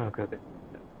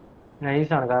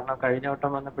 നൈസാണ്. കാരണം കഴിഞ്ഞ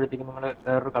വട്ടം വന്നപ്പോഴത്തേക്കും നിങ്ങൾ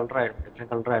വേറൊരു കളറായിരുന്നു,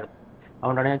 ഡിഫറെന്റ് കളറായിരുന്നു.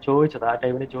 അതുകൊണ്ടാണ് ഞാൻ ചോദിച്ചത്. ആ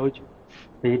ടൈമിൽ ചോദിച്ചു.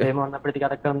 ഈ ടൈം വന്നപ്പോഴത്തേക്ക്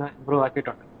അതൊക്കെ ഒന്ന് ഇമ്പ്രൂവ്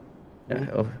ആക്കിയിട്ടുണ്ട്.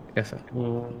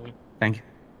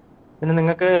 പിന്നെ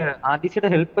നിങ്ങൾക്ക് RDCയുടെ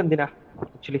ഹെൽപ്പ് എന്തിനാ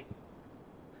ആക്ച്വലി?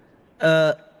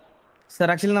 സർ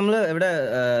ആക്ച്വലി നമ്മൾ ഇവിടെ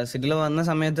സിറ്റിയിൽ വന്ന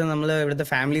സമയത്ത് നമ്മൾ ഇവിടുത്തെ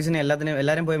ഫാമിലീസിനെ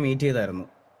എല്ലാവരും പോയി മീറ്റ് ചെയ്തായിരുന്നു.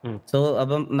 സോ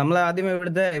അപ്പം നമ്മൾ ആദ്യം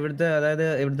ഇവിടുത്തെ അതായത്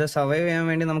ഇവിടുത്തെ സർവൈവ് ചെയ്യാൻ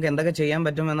വേണ്ടി നമുക്ക് എന്തൊക്കെ ചെയ്യാൻ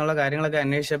പറ്റും എന്നുള്ള കാര്യങ്ങളൊക്കെ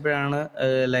അന്വേഷിച്ചപ്പോഴാണ്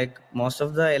ലൈക്ക് മോസ്റ്റ്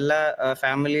ഓഫ് ദ എല്ലാ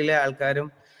ഫാമിലിയിലെ ആൾക്കാരും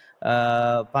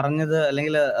പറഞ്ഞത്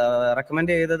അല്ലെങ്കിൽ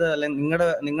റെക്കമെൻഡ് ചെയ്തത് അല്ലെങ്കിൽ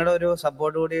നിങ്ങളുടെ ഒരു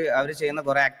സപ്പോർട്ട് കൂടി അവർ ചെയ്യുന്ന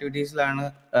കുറെ ആക്ടിവിറ്റീസിലാണ്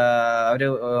അവർ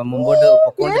മുമ്പോട്ട്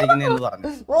പൊക്കോണ്ടിരിക്കുന്നത് എന്ന്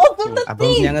പറഞ്ഞു. അപ്പം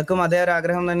ഞങ്ങൾക്കും അതേ ഒരു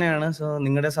ആഗ്രഹം തന്നെയാണ്. സോ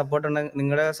നിങ്ങളുടെ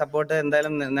സപ്പോർട്ട്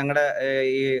എന്തായാലും ഞങ്ങളുടെ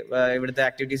ഈ ഇവിടുത്തെ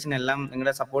ആക്ടിവിറ്റീസിനെല്ലാം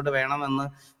നിങ്ങളുടെ സപ്പോർട്ട് വേണമെന്ന്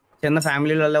ചെന്ന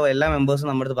ഫാമിലിയിലുള്ള എല്ലാ മെമ്പേഴ്സും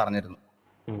നമ്മുടെ അടുത്ത് പറഞ്ഞിരുന്നു.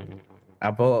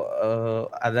 അപ്പോ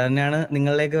അത് തന്നെയാണ്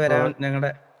നിങ്ങളിലേക്ക് വരാൻ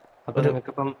ഞങ്ങളുടെ. അപ്പൊ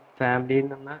നിങ്ങൾക്കിപ്പം ഫാമിലിയിൽ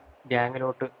നിന്ന്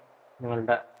ഗ്യാങ്ങിലോട്ട്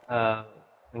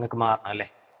നിങ്ങൾക്ക് മാറണം അല്ലേ?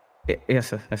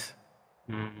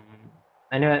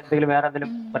 അതിന് എന്തെങ്കിലും വേറെ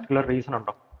എന്തെങ്കിലും പർട്ടിക്കുലർ റീസൺ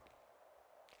ഉണ്ടോ?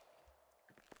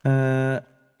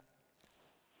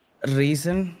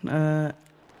 റീസൺ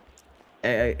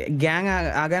ഗ്യാങ്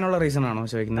ആകാനുള്ള റീസൺ ആണോ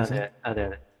ചോദിക്കുന്നത്? അതെ.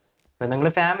 ഇപ്പൊ നിങ്ങൾ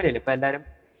ഫാമിലിയിൽ ഇപ്പൊ എല്ലാരും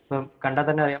ഇപ്പം കണ്ടാൽ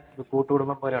തന്നെ അറിയാം,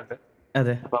 കൂട്ടുകുടുംബം പോലെ ഉണ്ട്.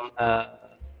 അതെ. അപ്പം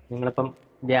നിങ്ങളിപ്പം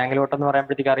ഗ്യാങ്ങിലോട്ടെന്ന്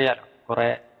പറയുമ്പോഴത്തേക്ക് അറിയാലോ,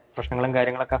 കുറെ പ്രശ്നങ്ങളും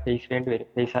കാര്യങ്ങളൊക്കെ ഫേസ്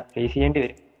ചെയ്യേണ്ടി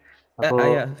വരും. അപ്പോ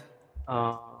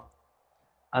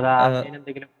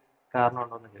അതിനെന്തെങ്കിലും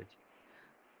കാരണമുണ്ടോ എന്ന് ചോദിച്ചു.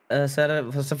 സാർ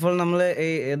ഫസ്റ്റ് ഓഫ് ഓൾ നമ്മൾ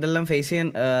ഇതെല്ലാം ഫേസ് ചെയ്യാൻ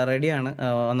റെഡിയാണ്,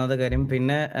 ഒന്നാമത്തെ കാര്യം.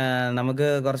 പിന്നെ നമുക്ക്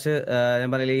കുറച്ച് ഞാൻ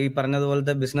പറയില്ല, ഈ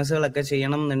പറഞ്ഞതുപോലത്തെ ബിസിനസ്സുകളൊക്കെ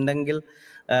ചെയ്യണം എന്നുണ്ടെങ്കിൽ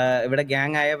ഇവിടെ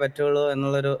ഗ്യാങ് ആയേ പറ്റുള്ളൂ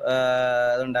എന്നുള്ളൊരു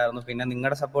ഇതുണ്ടായിരുന്നു. പിന്നെ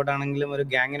നിങ്ങളുടെ സപ്പോർട്ടാണെങ്കിലും ഒരു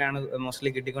ഗ്യാങ്ങിനാണ്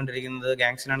മോസ്റ്റ്ലി കിട്ടിക്കൊണ്ടിരിക്കുന്നത്,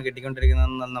 ഗ്യാങ്സിനാണ്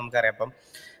കിട്ടിക്കൊണ്ടിരിക്കുന്നതെന്ന് നമുക്കറിയാം. അപ്പം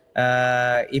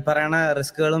ഈ പറയുന്ന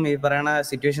റിസ്കുകളും ഈ പറയുന്ന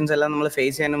സിറ്റുവേഷൻസ് എല്ലാം നമ്മൾ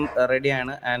ഫേസ് ചെയ്യാനും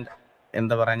റെഡിയാണ്. ആൻഡ്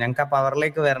എന്താ പറയുക, ഞങ്ങൾക്ക് ആ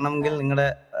പവറിലേക്ക് വരണമെങ്കിൽ നിങ്ങളുടെ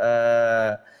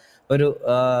ഒരു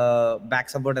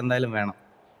ബാക്ക് സപ്പോർട്ട് എന്തായാലും വേണം.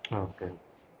 ഓക്കെ.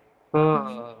 ഇപ്പോൾ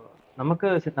നമുക്ക്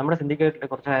നമ്മുടെ സിൻഡിക്കേറ്റിൽ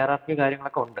കുറച്ച് ഹയറാർക്കി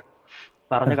കാര്യങ്ങളൊക്കെ ഉണ്ട്,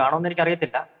 പറഞ്ഞു കാണുമെന്ന് എനിക്ക്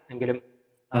അറിയത്തില്ല, എങ്കിലും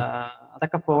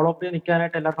അതൊക്കെ ഫോളോ അപ്പ് ചെയ്ത്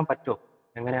നിൽക്കാനായിട്ട് എല്ലാവർക്കും പറ്റുമോ?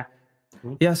 എങ്ങനെയാ?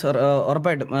 സർ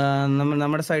ഉറപ്പായിട്ടും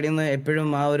നമ്മുടെ സൈഡിൽ നിന്ന് എപ്പോഴും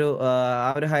ആ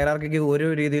ഒരു ഹൈറാർക്കിക്ക് ഒരു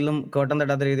രീതിയിലും കോട്ടം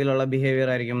തട്ടാത്ത രീതിയിലുള്ള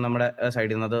ബിഹേവിയർ ആയിരിക്കും നമ്മുടെ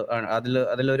സൈഡിൽ നിന്ന്.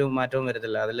 അതിലൊരു മാറ്റവും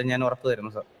വരത്തില്ല, അതിൽ ഞാൻ ഉറപ്പ്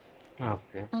തരുന്നു sir.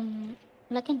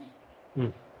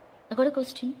 I got a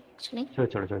question actually. Sure.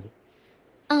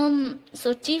 So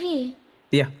TVA.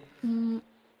 Yeah.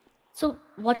 So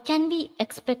what can we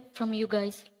expect from you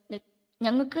guys? Like,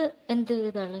 ഞങ്ങൾക്ക് എന്ത്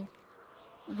ഇതാണ്?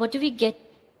 What do we get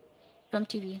from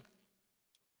TVA?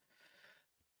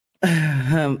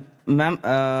 മാം,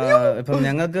 ഇപ്പം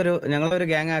ഞങ്ങളൊരു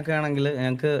ഗ്യാങ് ആക്കുകയാണെങ്കിൽ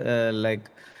ഞങ്ങൾക്ക് ലൈക്ക്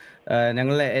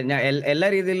എല്ലാ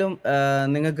രീതിയിലും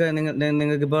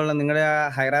നിങ്ങൾക്കിപ്പോൾ നിങ്ങളുടെ ആ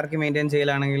ഹൈറാർക്കി മെയിൻറ്റെയിൻ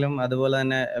ചെയ്യലാണെങ്കിലും അതുപോലെ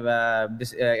തന്നെ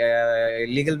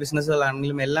ലീഗൽ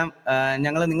ബിസിനസ്സുകളാണെങ്കിലും എല്ലാം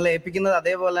ഞങ്ങൾ നിങ്ങളെ ഏൽപ്പിക്കുന്നത്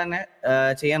അതേപോലെ തന്നെ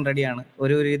ചെയ്യാൻ റെഡിയാണ്.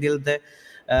 ഒരു രീതിയിലത്തെ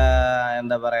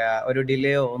എന്താ പറയുക, ഒരു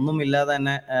ഡിലേയോ ഒന്നും ഇല്ലാതെ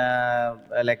തന്നെ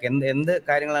ലൈക്ക് എന്ത്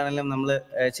കാര്യങ്ങളാണെങ്കിലും നമ്മൾ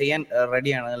ചെയ്യാൻ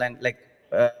റെഡിയാണ്. ലൈക്ക്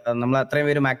നമ്മൾ അത്രയും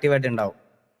പേരും ആക്റ്റീവായിട്ട് ഉണ്ടാവും.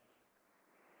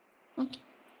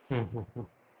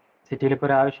 സിറ്റിയിൽ ഇപ്പോൾ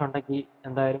ഒരു ആവശ്യം ഉണ്ടെങ്കിൽ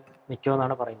എന്തായാലും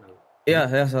നിൽക്കുമെന്നാണ് പറയുന്നത്.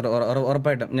 സർ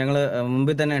ഉറപ്പായിട്ടും ഞങ്ങൾ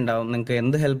മുമ്പിൽ തന്നെ ഉണ്ടാവും. നിങ്ങൾക്ക്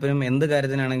എന്ത് ഹെൽപ്പിനും എന്ത്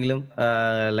കാര്യത്തിനാണെങ്കിലും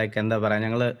ലൈക്ക് എന്താ പറയുക,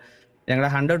 ഞങ്ങളുടെ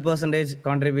 100%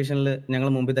 കോൺട്രിബ്യൂഷനിൽ ഞങ്ങൾ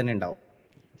മുമ്പിൽ തന്നെ ഉണ്ടാവും.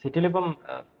 സിറ്റിയിലിപ്പം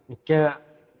മിക്ക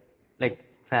ലൈക്ക്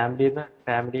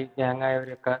ഫാമിലി ഗ്യാങ്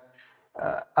ആയവരൊക്കെ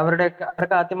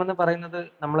അവർക്ക് ആദ്യം വന്ന് പറയുന്നത്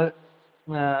നമ്മൾ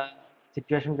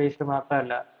സിറ്റുവേഷൻ ബേസ്ഡ്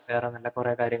മാത്രമല്ല, വേറെ നല്ല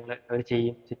കുറെ കാര്യങ്ങൾ അവർ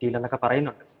ചെയ്യും സിറ്റിയിൽ എന്നൊക്കെ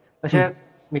പറയുന്നുണ്ട്. പക്ഷെ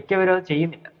മിക്കവരും അത്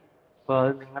ചെയ്യുന്നില്ല. അപ്പോൾ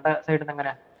അത് നിങ്ങളുടെ സൈഡിൽ നിന്ന്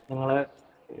എങ്ങനെയാ?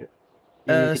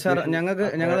 സാർ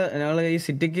ഞങ്ങൾ ഈ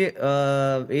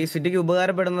സിറ്റിക്ക്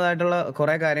ഉപകാരപ്പെടുന്നതായിട്ടുള്ള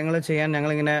കുറെ കാര്യങ്ങൾ ചെയ്യാൻ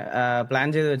ഞങ്ങളിങ്ങനെ പ്ലാൻ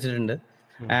ചെയ്ത് വെച്ചിട്ടുണ്ട്.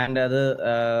 ആൻഡ് അത്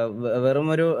വെറും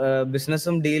ഒരു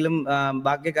ബിസിനസ്സും ഡീലും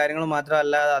ബാക്കി കാര്യങ്ങളും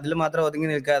മാത്രമല്ല, അതിൽ മാത്രം ഒതുങ്ങി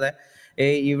നിൽക്കാതെ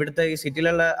ഇവിടുത്തെ ഈ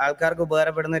സിറ്റിയിലുള്ള ആൾക്കാർക്ക്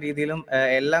ഉപകാരപ്പെടുന്ന രീതിയിലും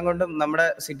എല്ലാം കൊണ്ടും നമ്മുടെ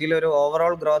സിറ്റിയിൽ ഒരു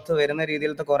ഓവറോൾ ഗ്രോത്ത് വരുന്ന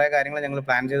രീതിയിലത്തെ കുറെ കാര്യങ്ങൾ ഞങ്ങൾ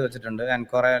പ്ലാൻ ചെയ്ത് വെച്ചിട്ടുണ്ട്. ആൻഡ്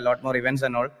കുറെ lot more events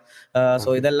and all. So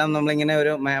ഇതെല്ലാം നമ്മളിങ്ങനെ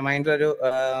ഒരു മൈൻഡിലൊരു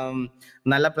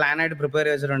നല്ല പ്ലാൻ ആയിട്ട് പ്രിപ്പയർ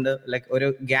ചെയ്ത് വെച്ചിട്ടുണ്ട്. ലൈക്ക് ഒരു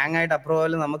ഗ്യാങ് ആയിട്ട്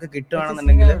അപ്രൂവൽ നമുക്ക്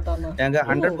കിട്ടുകയാണെന്നുണ്ടെങ്കിൽ ഞങ്ങൾക്ക്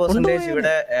 100%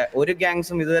 ഇവിടെ ഒരു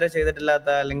ഗ്യാങ്സും ഇതുവരെ ചെയ്തിട്ടില്ലാത്ത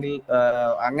അല്ലെങ്കിൽ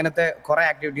അങ്ങനത്തെ കുറെ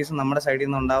ആക്ടിവിറ്റീസും നമ്മുടെ സൈഡിൽ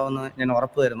നിന്ന് ഉണ്ടാവുമെന്ന് ഞാൻ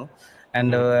ഉറപ്പ് തരുന്നു.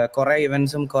 ആൻഡ് കുറെ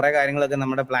ഇവന്റ്സും കുറെ കാര്യങ്ങളൊക്കെ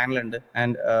നമ്മുടെ പ്ലാനിലുണ്ട്.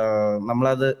 ആൻഡ്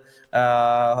നമ്മളത്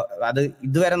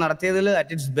ഇതുവരെ നടത്തിയതിൽ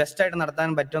അറ്റ് ഇറ്റ്സ് ബെസ്റ്റ് ആയിട്ട്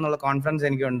നടത്താൻ പറ്റുമെന്നുള്ള കോൺഫിഡൻസ്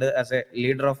എനിക്കുണ്ട്. As A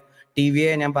leader of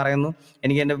TVA ഞാൻ പറയുന്നു,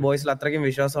 എനിക്ക് എൻ്റെ ബോയ്സിൽ അത്രയ്ക്കും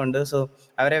വിശ്വാസമുണ്ട്. സോ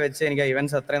അവരെ വെച്ച് എനിക്ക്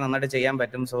ഇവന്റ്സ് അത്രയും നന്നായിട്ട് ചെയ്യാൻ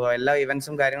പറ്റും. സോ എല്ലാ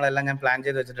ഇവന്റ്സും കാര്യങ്ങളെല്ലാം ഞാൻ പ്ലാൻ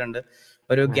ചെയ്ത് വെച്ചിട്ടുണ്ട്.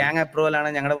 ഒരു ഗ്യാങ്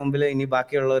അപ്രൂവലാണ് ഞങ്ങളുടെ മുമ്പിൽ ഇനി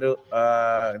ബാക്കിയുള്ള ഒരു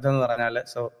ഇതെന്ന് പറഞ്ഞാല്.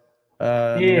 സോ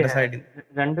നിങ്ങളുടെ സൈഡിൽ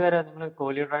രണ്ടുപേരെ നിങ്ങൾ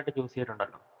കോ-ലീഡറായിട്ട് ചൂസ്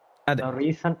ചെയ്തിട്ടുണ്ടല്ലോ,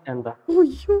 റീസൺ എന്താ?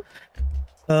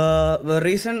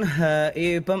 റീസൺ ഈ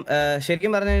ഇപ്പം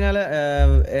ശരിക്കും പറഞ്ഞു കഴിഞ്ഞാൽ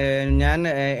ഞാൻ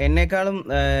എന്നേക്കാളും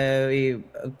ഈ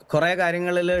കുറേ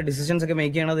കാര്യങ്ങളിൽ ഡിസിഷൻസ് ഒക്കെ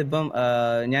മേക്ക് ചെയ്യണത് ഇപ്പം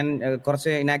ഞാൻ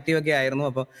കുറച്ച് ഇനാക്റ്റീവ് ഒക്കെ ആയിരുന്നു.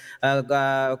 അപ്പോൾ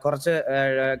കുറച്ച്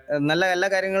നല്ല എല്ലാ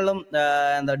കാര്യങ്ങളിലും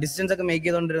എന്താ ഡിസിഷൻസ് ഒക്കെ മേക്ക്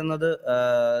ചെയ്തുകൊണ്ടിരുന്നത്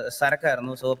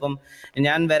സരക്കായിരുന്നു. സോ അപ്പം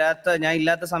ഞാൻ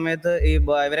ഇല്ലാത്ത സമയത്ത് ഈ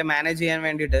ഇവരെ മാനേജ് ചെയ്യാൻ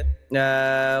വേണ്ടിയിട്ട്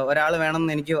ഒരാൾ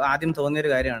വേണമെന്ന് എനിക്ക് ആദ്യം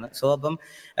തോന്നിയൊരു കാര്യമാണ്. സോ അപ്പം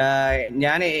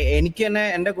എനിക്ക് തന്നെ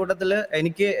എൻ്റെ കൂട്ടത്തിൽ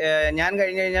ഞാൻ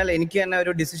കഴിഞ്ഞു കഴിഞ്ഞാൽ എനിക്ക് തന്നെ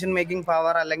ഒരു ഡിസിഷൻ മേക്കിംഗ്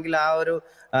പവർ അല്ലെങ്കിൽ ആ ഒരു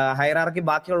ഹൈറാർക്കി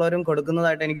ബാക്കിയുള്ളവരും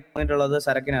കൊടുക്കുന്നതായിട്ട് എനിക്ക് തോന്നിയിട്ടുള്ളത്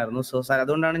സരക്കിനായിരുന്നു. സോ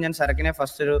അതുകൊണ്ടാണ് ഞാൻ സരക്കിനെ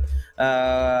ഫസ്റ്റ് ഒരു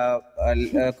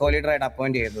കോ ലീഡറായിട്ട്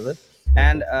അപ്പോയിന്റ് ചെയ്തത്.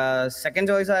 ആൻഡ്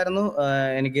സെക്കൻഡ് ചോയ്സ് ആയിരുന്നു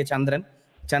എനിക്ക് ചന്ദ്രൻ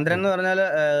എന്ന് പറഞ്ഞാൽ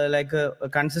ലൈക്ക്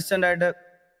കൺസിസ്റ്റന്റ് ആയിട്ട്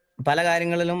പല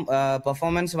കാര്യങ്ങളിലും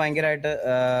പെർഫോമൻസ് ഭയങ്കരമായിട്ട്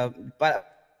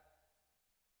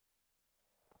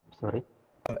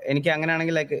എനിക്ക്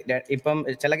അങ്ങനെയാണെങ്കിൽ ലൈക്ക് ഇപ്പം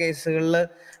ചില കേസുകളിൽ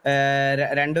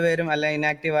രണ്ടുപേരും അല്ല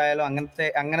ഇനാക്റ്റീവ് ആയാലും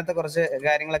അങ്ങനത്തെ കുറച്ച്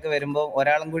കാര്യങ്ങളൊക്കെ വരുമ്പോൾ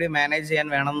ഒരാളും കൂടി മാനേജ് ചെയ്യാൻ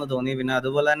വേണം എന്ന് തോന്നി. പിന്നെ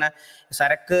അതുപോലെ തന്നെ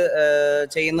സരക്ക്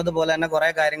ചെയ്യുന്നത് പോലെ തന്നെ കുറെ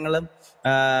കാര്യങ്ങളും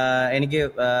എനിക്ക്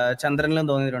ചന്ദ്രനിലും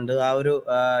തോന്നിയിട്ടുണ്ട്. ആ ഒരു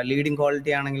ലീഡിങ്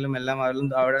ക്വാളിറ്റി ആണെങ്കിലും എല്ലാം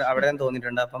അവിടെയും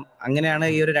തോന്നിയിട്ടുണ്ട്. അപ്പം അങ്ങനെയാണ്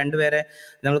ഈ ഒരു രണ്ടുപേരെ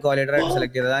നമ്മൾ കോ ലീഡറായിട്ട്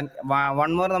സെലക്ട് ചെയ്തത്.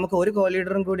 വൺ മോർ നമുക്ക് ഒരു കോ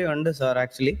ലീഡറും കൂടി ഉണ്ട് സാർ.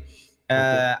 ആക്ച്വലി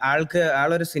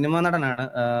ആളൊരു സിനിമാ നടനാണ്.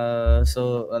 സോ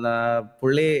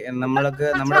പുള്ളി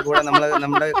നമ്മുടെ കൂടെ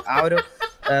നമ്മുടെ ആ ഒരു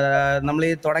നമ്മൾ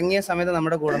ഈ തുടങ്ങിയ സമയത്ത്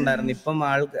നമ്മുടെ കൂടെ ഉണ്ടായിരുന്നു. ഇപ്പം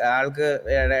ആൾക്ക്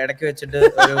ഇടയ്ക്ക് വെച്ചിട്ട്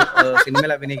ഒരു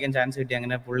സിനിമയിൽ അഭിനയിക്കാൻ ചാൻസ് കിട്ടി.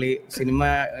 അങ്ങനെ പുള്ളി സിനിമ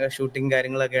ഷൂട്ടിങ്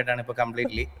കാര്യങ്ങളൊക്കെ ആയിട്ടാണ് ഇപ്പൊ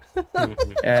കംപ്ലീറ്റ്ലി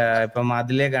ഇപ്പം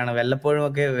അതിലേക്കാണ് വല്ലപ്പോഴും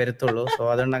ഒക്കെ വരത്തുള്ളൂ.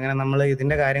 സോ അതുകൊണ്ട് അങ്ങനെ നമ്മൾ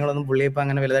ഇതിന്റെ കാര്യങ്ങളൊന്നും പുള്ളി ഇപ്പൊ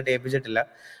അങ്ങനെ വലുതായിട്ട് ഏൽപ്പിച്ചിട്ടില്ല.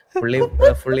 പുള്ളി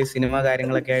ഫുള്ളി സിനിമ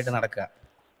കാര്യങ്ങളൊക്കെ ആയിട്ട് നടക്കുക.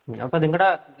 അപ്പൊ നിങ്ങളുടെ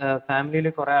ഫാമിലിയിൽ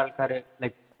കുറെ ആൾക്കാർ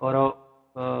ലൈക്ക്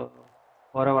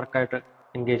ഓരോ വർക്കായിട്ട്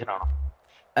എൻഗേജ്ഡ് ആണോ?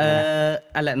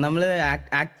 അല്ല, നമ്മള്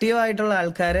ആക്റ്റീവ് ആയിട്ടുള്ള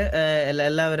ആൾക്കാര്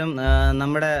എല്ലാവരും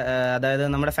അതായത്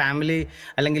നമ്മുടെ ഫാമിലി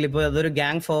അല്ലെങ്കിൽ ഇപ്പൊ അതൊരു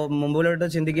ഗ്യാങ് മുമ്പിലോട്ട്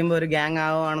ചിന്തിക്കുമ്പോൾ ഒരു ഗ്യാങ്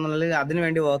ആവുകയാണെന്നുള്ളത് അതിനു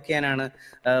വേണ്ടി വർക്ക് ചെയ്യാനാണ്.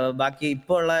 ബാക്കി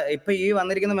ഇപ്പൊ ഈ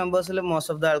വന്നിരിക്കുന്ന മെമ്പേഴ്സിൽ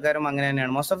മോസ്റ്റ് ഓഫ് ദ ആൾക്കാരും അങ്ങനെ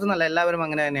തന്നെയാണ്. മോസ്റ്റ് ഓഫ് ദ നല്ല എല്ലാവരും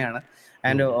അങ്ങനെ തന്നെയാണ്.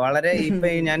 ആൻഡ് വളരെ ഇപ്പൊ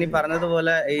ഞാനീ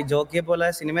പറഞ്ഞതുപോലെ ഈ ജോക്കിയെ പോലെ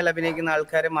സിനിമയിൽ അഭിനയിക്കുന്ന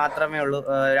ആൾക്കാർ മാത്രമേ ഉള്ളൂ.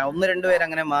 1-2 പേര്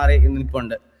അങ്ങനെ മാറി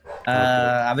നിൽപ്പുണ്ട്.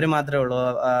 അവര് മാത്രമേ ഉള്ളൂ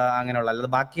അങ്ങനെയുള്ള.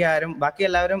 അല്ലാതെ ബാക്കി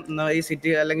എല്ലാവരും ഈ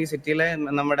സിറ്റിയിലെ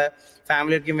നമ്മുടെ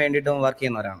ഫാമിലിക്കും വേണ്ടിയിട്ടും വർക്ക്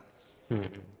ചെയ്യുന്നവരാണ്.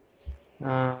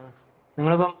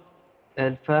 നിങ്ങളിപ്പം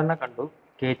എൽഫെയറിനെ കണ്ടു,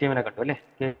 KTMനെ കണ്ടു അല്ലേ?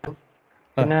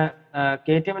 പിന്നെ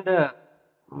KTMന്റെ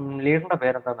ലീഡറിന്റെ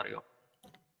പേരെന്താണെന്നറിയോ?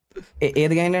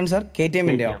 ഏത് ഗാങ്ങിലാണ് സാർ?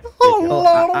 KTMന്റെയോ?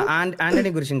 ആന്റണി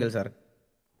കുരിശിങ്കൽ സാർ.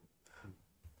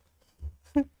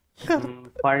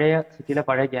 പഴയ സിറ്റിയിലെ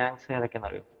പഴയ ഗ്യാങ്സ്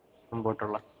ഏതൊക്കെയാണെന്നറിയോ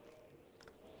മുമ്പോട്ടുള്ള?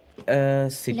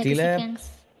 സിറ്റിയിലെ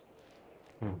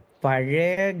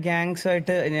പഴയ ഗ്യാങ്സ്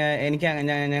ആയിട്ട്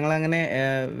ഞങ്ങളങ്ങനെ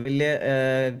വലിയ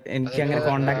എനിക്കങ്ങനെ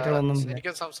കോണ്ടാക്റ്റുകളൊന്നും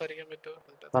എനിക്കും സംസാരിക്കാൻ പറ്റുമോ?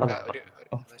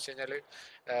 വെച്ചുകഴിഞ്ഞാല്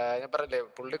ഞാൻ പറഞ്ഞില്ലേ,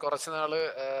 പുള്ളി കുറച്ച് നാള്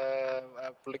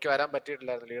പുള്ളിക്ക് വരാൻ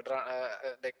പറ്റിയിട്ടില്ലായിരുന്നു. ലീഡർ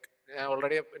ഞാൻ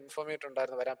ഓൾറെഡി ഇൻഫോം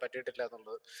ചെയ്തിട്ടുണ്ടായിരുന്നു വരാൻ പറ്റിയിട്ടില്ല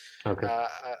എന്നുള്ളത്.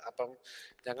 അപ്പം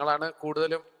ഞങ്ങളാണ്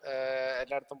കൂടുതലും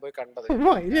എല്ലായിടത്തും പോയി കണ്ടത്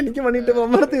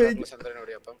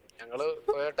ചന്ദ്രനോടി. അപ്പം ഞങ്ങള്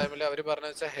പോയ ടൈമിൽ അവര് പറഞ്ഞ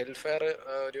വെച്ചാൽ ഹെൽഫെയർ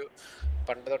ഒരു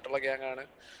പണ്ട് തൊട്ടുള്ള ഗ്യാങ് ആണ്.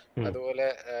 അതുപോലെ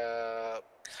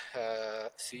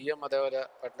CM അതേപോലെ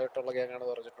പണ്ട് തൊട്ടുള്ള ഗ്യാങ് ആണെന്ന്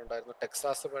പറഞ്ഞിട്ടുണ്ടായിരുന്നു.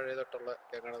 ടെക്സാസ് പഴയ തൊട്ടുള്ള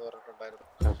ഗ്യാങ് ആണെന്ന് പറഞ്ഞിട്ടുണ്ടായിരുന്നു.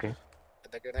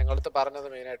 ഇതൊക്കെയാണ് ഞങ്ങളടുത്ത് പറഞ്ഞത്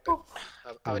മെയിനായിട്ട്.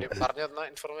 അവര് പറഞ്ഞു തന്ന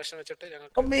ഇൻഫർമേഷൻ വെച്ചിട്ട്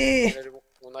ഞങ്ങൾക്ക് ഒരു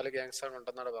 3-4 ഗ്യാങ്സ് ആണ്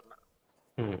ഉണ്ടെന്നാണ് പറഞ്ഞത്.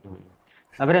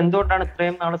 അവരെന്തുകൊണ്ടാണ്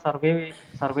ഇത്രയും നാള്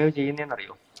സർവൈവ്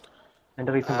ചെയ്യുന്നതെന്നറിയോ?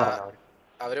 എന്റെ റീസൺ പറഞ്ഞു.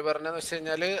 അവര് പറഞ്ഞതെന്ന് വെച്ച്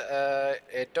കഴിഞ്ഞാല്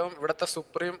ഏറ്റവും ഇവിടുത്തെ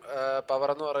സുപ്രീം പവർ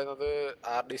എന്ന് പറയുന്നത്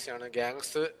RDC ആണ്.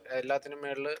 ഗ്യാങ്സ് എല്ലാത്തിനും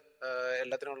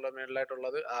ഉള്ള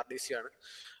മേളിലായിട്ടുള്ളത് RDC ആണ്.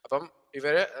 അപ്പം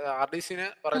ഇവര് RDCനെ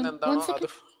പറയുന്നത് എന്താണോ അത്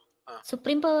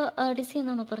സുപ്രീം പവർ RDC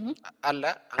എന്നാണോ പറഞ്ഞത്? അല്ല,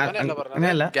 അങ്ങനെയല്ല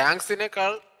പറഞ്ഞത്.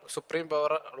 ഗ്യാങ്സിനേക്കാൾ സുപ്രീം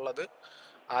പവർ ഉള്ളത്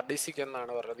RDCക്ക്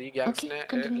എന്നാണ് പറഞ്ഞത്. ഈ ഗ്യാങ്സിനെ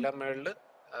എല്ലാം മേളില്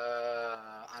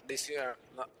RDC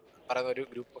പറയുന്ന ഒരു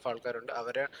ഗ്രൂപ്പ് ഓഫ് ആൾക്കാരുണ്ട്.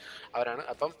 അവരാണ്.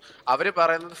 അപ്പം അവര്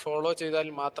പറയുന്നത് ഫോളോ ചെയ്താൽ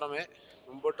മാത്രമേ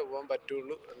മുമ്പോട്ട് പോകാൻ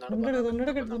പറ്റുള്ളൂ എന്നാണ്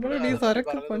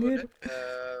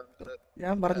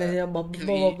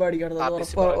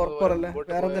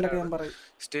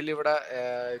സ്റ്റിൽ ഇവിടെ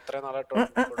ഇത്രയും നാളായിട്ട്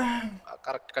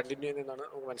കറക്റ്റ് കണ്ടിന്യൂ ചെയ്യുന്നതാണ്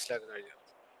നമുക്ക് മനസ്സിലാക്കാൻ കഴിഞ്ഞത്.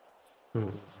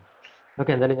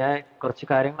 ഓക്കെ, എന്തായാലും ഞാൻ കുറച്ച്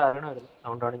കാര്യങ്ങൾ അറിയണമായിരുന്നു,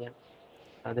 അതുകൊണ്ടാണ് ഞാൻ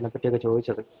അതിനെപ്പറ്റിയൊക്കെ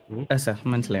ചോദിച്ചത്.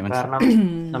 കാരണം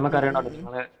നമുക്കറിയണമല്ലോ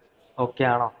നിങ്ങള് ഓക്കെ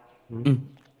ആണോ.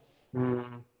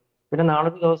 പിന്നെ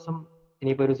നാളത്തെ ദിവസം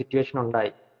ഇനിയിപ്പോ ഒരു സിറ്റുവേഷൻ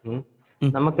ഉണ്ടായി,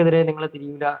 നമുക്കെതിരെ നിങ്ങളെ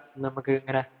തിരിയില്ല, നമുക്ക്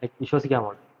ഇങ്ങനെ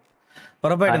വിശ്വസിക്കാമോ?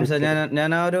 ഉറപ്പായിട്ടും സാർ. ഞാൻ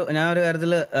ആ ഒരു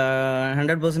കാര്യത്തിൽ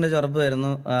 100% ഉറപ്പ്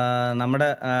തരുന്നു.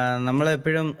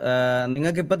 നമ്മളെപ്പോഴും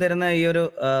നിങ്ങൾക്ക് ഇപ്പൊ തരുന്ന ഈ ഒരു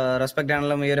റെസ്പെക്ട്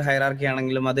ആണെങ്കിലും ഈ ഒരു ഹൈറാർക്കി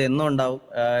ആണെങ്കിലും അത് എന്നും ഉണ്ടാവും.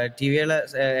 TVA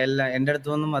എല്ലാ എൻ്റെ അടുത്തു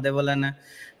നിന്നും അതേപോലെ തന്നെ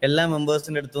എല്ലാ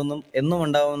മെമ്പേഴ്സിൻ്റെ അടുത്തു നിന്നും എന്നും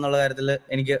ഉണ്ടാവും എന്നുള്ള കാര്യത്തിൽ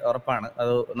എനിക്ക് ഉറപ്പാണ്.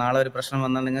 അത് നാളെ ഒരു പ്രശ്നം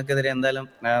വന്നാൽ നിങ്ങൾക്കെതിരെ എന്തായാലും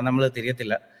നമ്മൾ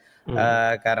തിരിയത്തില്ല.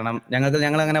 കാരണം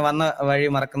ഞങ്ങൾ അങ്ങനെ വന്ന വഴി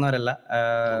മറക്കുന്നവരല്ല.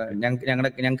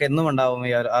 ഞങ്ങൾക്ക് എന്നും ഉണ്ടാവും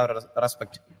ഈ ആ ഒരു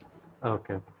റെസ്പെക്ട്.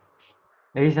 ഓക്കെ,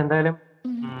 എന്തായാലും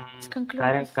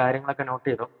കാര്യങ്ങളൊക്കെ നോട്ട്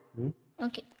ചെയ്തു.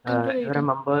 ഇവരെ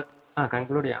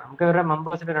കൺക്ലൂഡ് ചെയ്യാം. നമുക്ക് ഇവരുടെ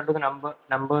മെമ്പേഴ്സിന്റെ 2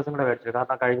 നമ്പേഴ്സും കൂടെ മേടിച്ചു.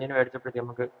 കാരണം കഴിഞ്ഞതിന് മേടിച്ചപ്പോഴത്തേക്ക്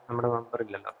നമുക്ക് നമ്മുടെ മെമ്പർ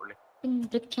ഇല്ലല്ലോ പുള്ളി.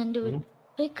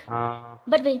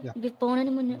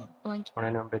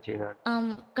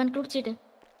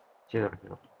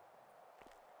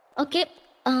 Okay,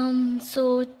 so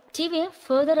TVA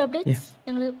further updates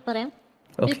ഞങ്ങൾ പറയാം.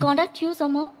 We'll contact you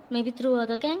somehow, maybe through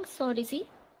other gangs or RDC.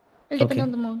 It'll depend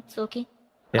on the modes. Okay.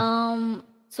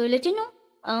 So let you know.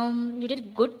 You did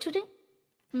good today.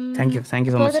 Thank you so much.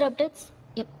 Further updates.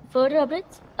 Yep. Further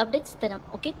updates തരാം.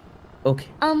 Okay. Okay.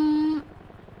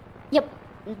 Yep.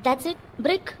 That's it.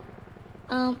 Brick.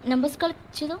 Numbers collect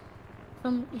ചെയ്തോ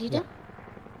from leader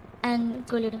and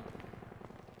co-leader.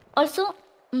 Also,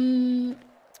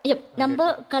 number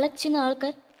collect ചെയ്യുന്ന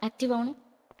ആൾക്കാർ active ആവണം.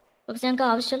 പക്ഷെ ഞങ്ങൾക്ക്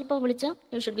ആവശ്യമുള്ളപ്പോൾ വിളിച്ചാൽ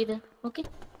you should be there. Okay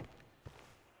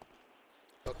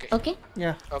okay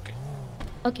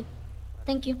okay.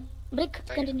 Thank you. Break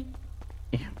continue.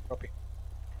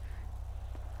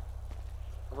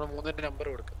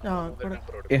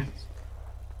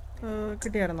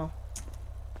 കിട്ടിയായിരുന്നോ?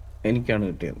 എനിക്കാണ്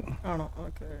കിട്ടിയത്. ആണോ?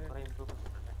 Okay.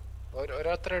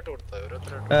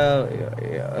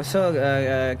 So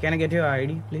can I get your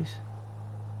ID please?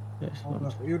 Yes.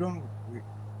 You don't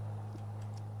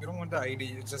want the ID.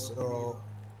 It's just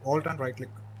alt and right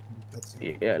click. That's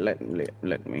it. Yeah,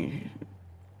 let me.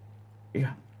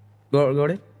 Yeah.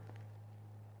 Got it?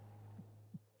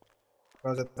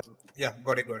 Yeah,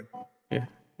 got it. Yeah.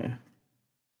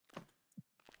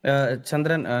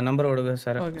 Chandran number കൊടുക്കുക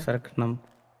സരക്ക് number.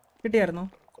 കിട്ടിയായിരുന്നോ?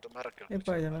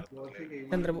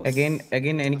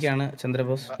 Again എനിക്കാണ്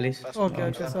Chandrabose please. Okay,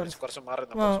 sorry. കുറച്ച്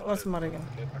മാറി.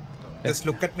 Just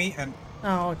look at me and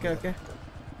okay.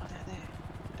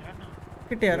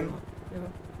 കിട്ടിയായിരുന്നോ?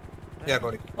 Yeah,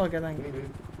 got it. Okay, thank you.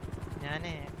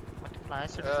 ഞാനേ മറ്റേ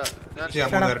flash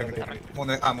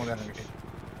മൂന്ന് കിട്ടി.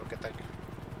 Okay, thank you.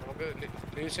 നമുക്ക്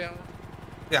leave ചെയ്യാം.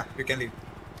 Yeah, we can leave.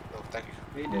 Oh, thank you.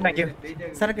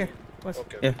 സരക്കെ.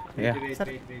 Okay. Yeah.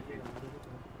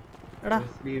 എടാ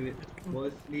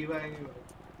ബോസ് ലീവ് ആയോ?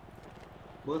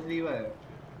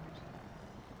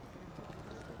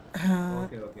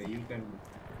 Okay, you can.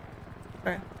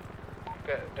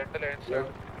 Okay, രണ്ട് lines.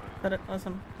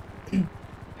 അവസാനം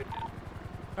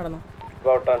നടന്നോ?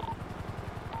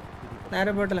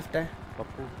 നേരെ പോയിട്ട് ലെഫ്റ്റേ.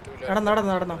 നടന്നോ?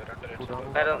 നടന്നു.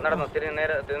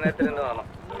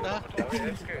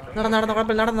 നേരെ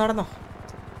കുഴപ്പമില്ല.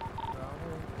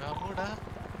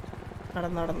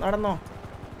 നടന്നോ?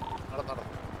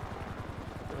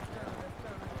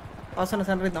 അവസാനം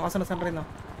സെന്ററിൽ നിന്നോ.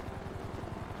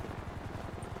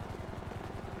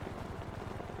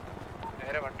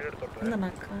 നേരെ വണ്ടി എടുത്തോട്ടോ.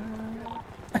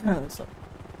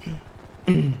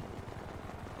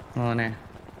 മോനെ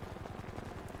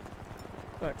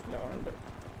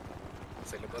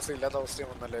സിലബസ് ഇല്ലാത്ത അവസ്ഥ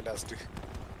വന്നല്ലേ ലാസ്റ്റ്.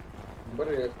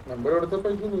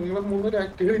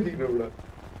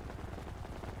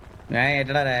 ഞാൻ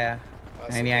ഏറ്റടാ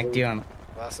ഇനി ആക്റ്റീവ് ആണ്.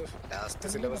 ലാസ്റ്റ്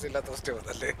സിലബസ് ഇല്ലാത്ത അവസ്ഥ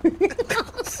വന്നല്ലേ.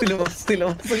 സിലബസ്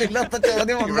ഇല്ലാത്ത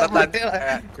ചോദ്യം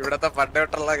ഇവിടത്തെ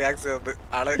പണ്ടോട്ടുള്ള ഗ്യാങ്സ്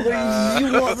ആള്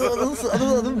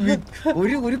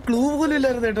ഒരു ക്ലൂ പോലും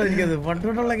ഇല്ലായിരുന്നു കേട്ടോ എനിക്കത്.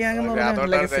 പണ്ടോട്ടുള്ള ഗ്യാങ്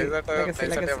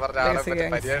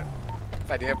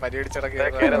പരിയടിച്ചിടക്കി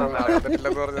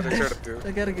രക്ഷപ്പെടുത്തു.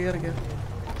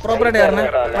 പ്രോപ്പറായിട്ട് കയറണേ.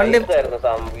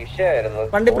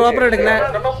 വണ്ടി പ്രോപ്പർ എടുക്കണേ.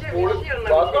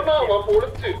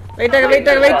 വെയിറ്റ്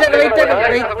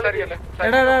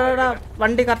എടാ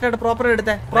വണ്ടി കറക്റ്റ് ആയിട്ട് പ്രോപ്പർ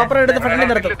എടുത്ത് ഫ്രണ്ടിൽ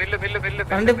നിർത്തും.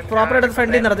 വണ്ടി പ്രോപ്പർ എടുത്ത്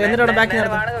ഫ്രണ്ടിൽ നിർത്തും. എന്നിട്ടാണ് ബാക്കിൽ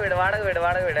നിർത്തും.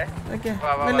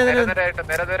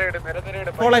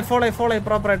 ഫോളോ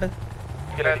പ്രോപ്പറായിട്ട്.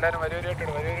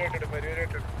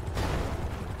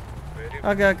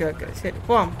 ഓക്കെ ശരി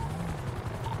പോവാം.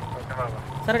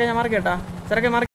 സരക്കെ ഞാൻ മാർക്ക് കേട്ടാ.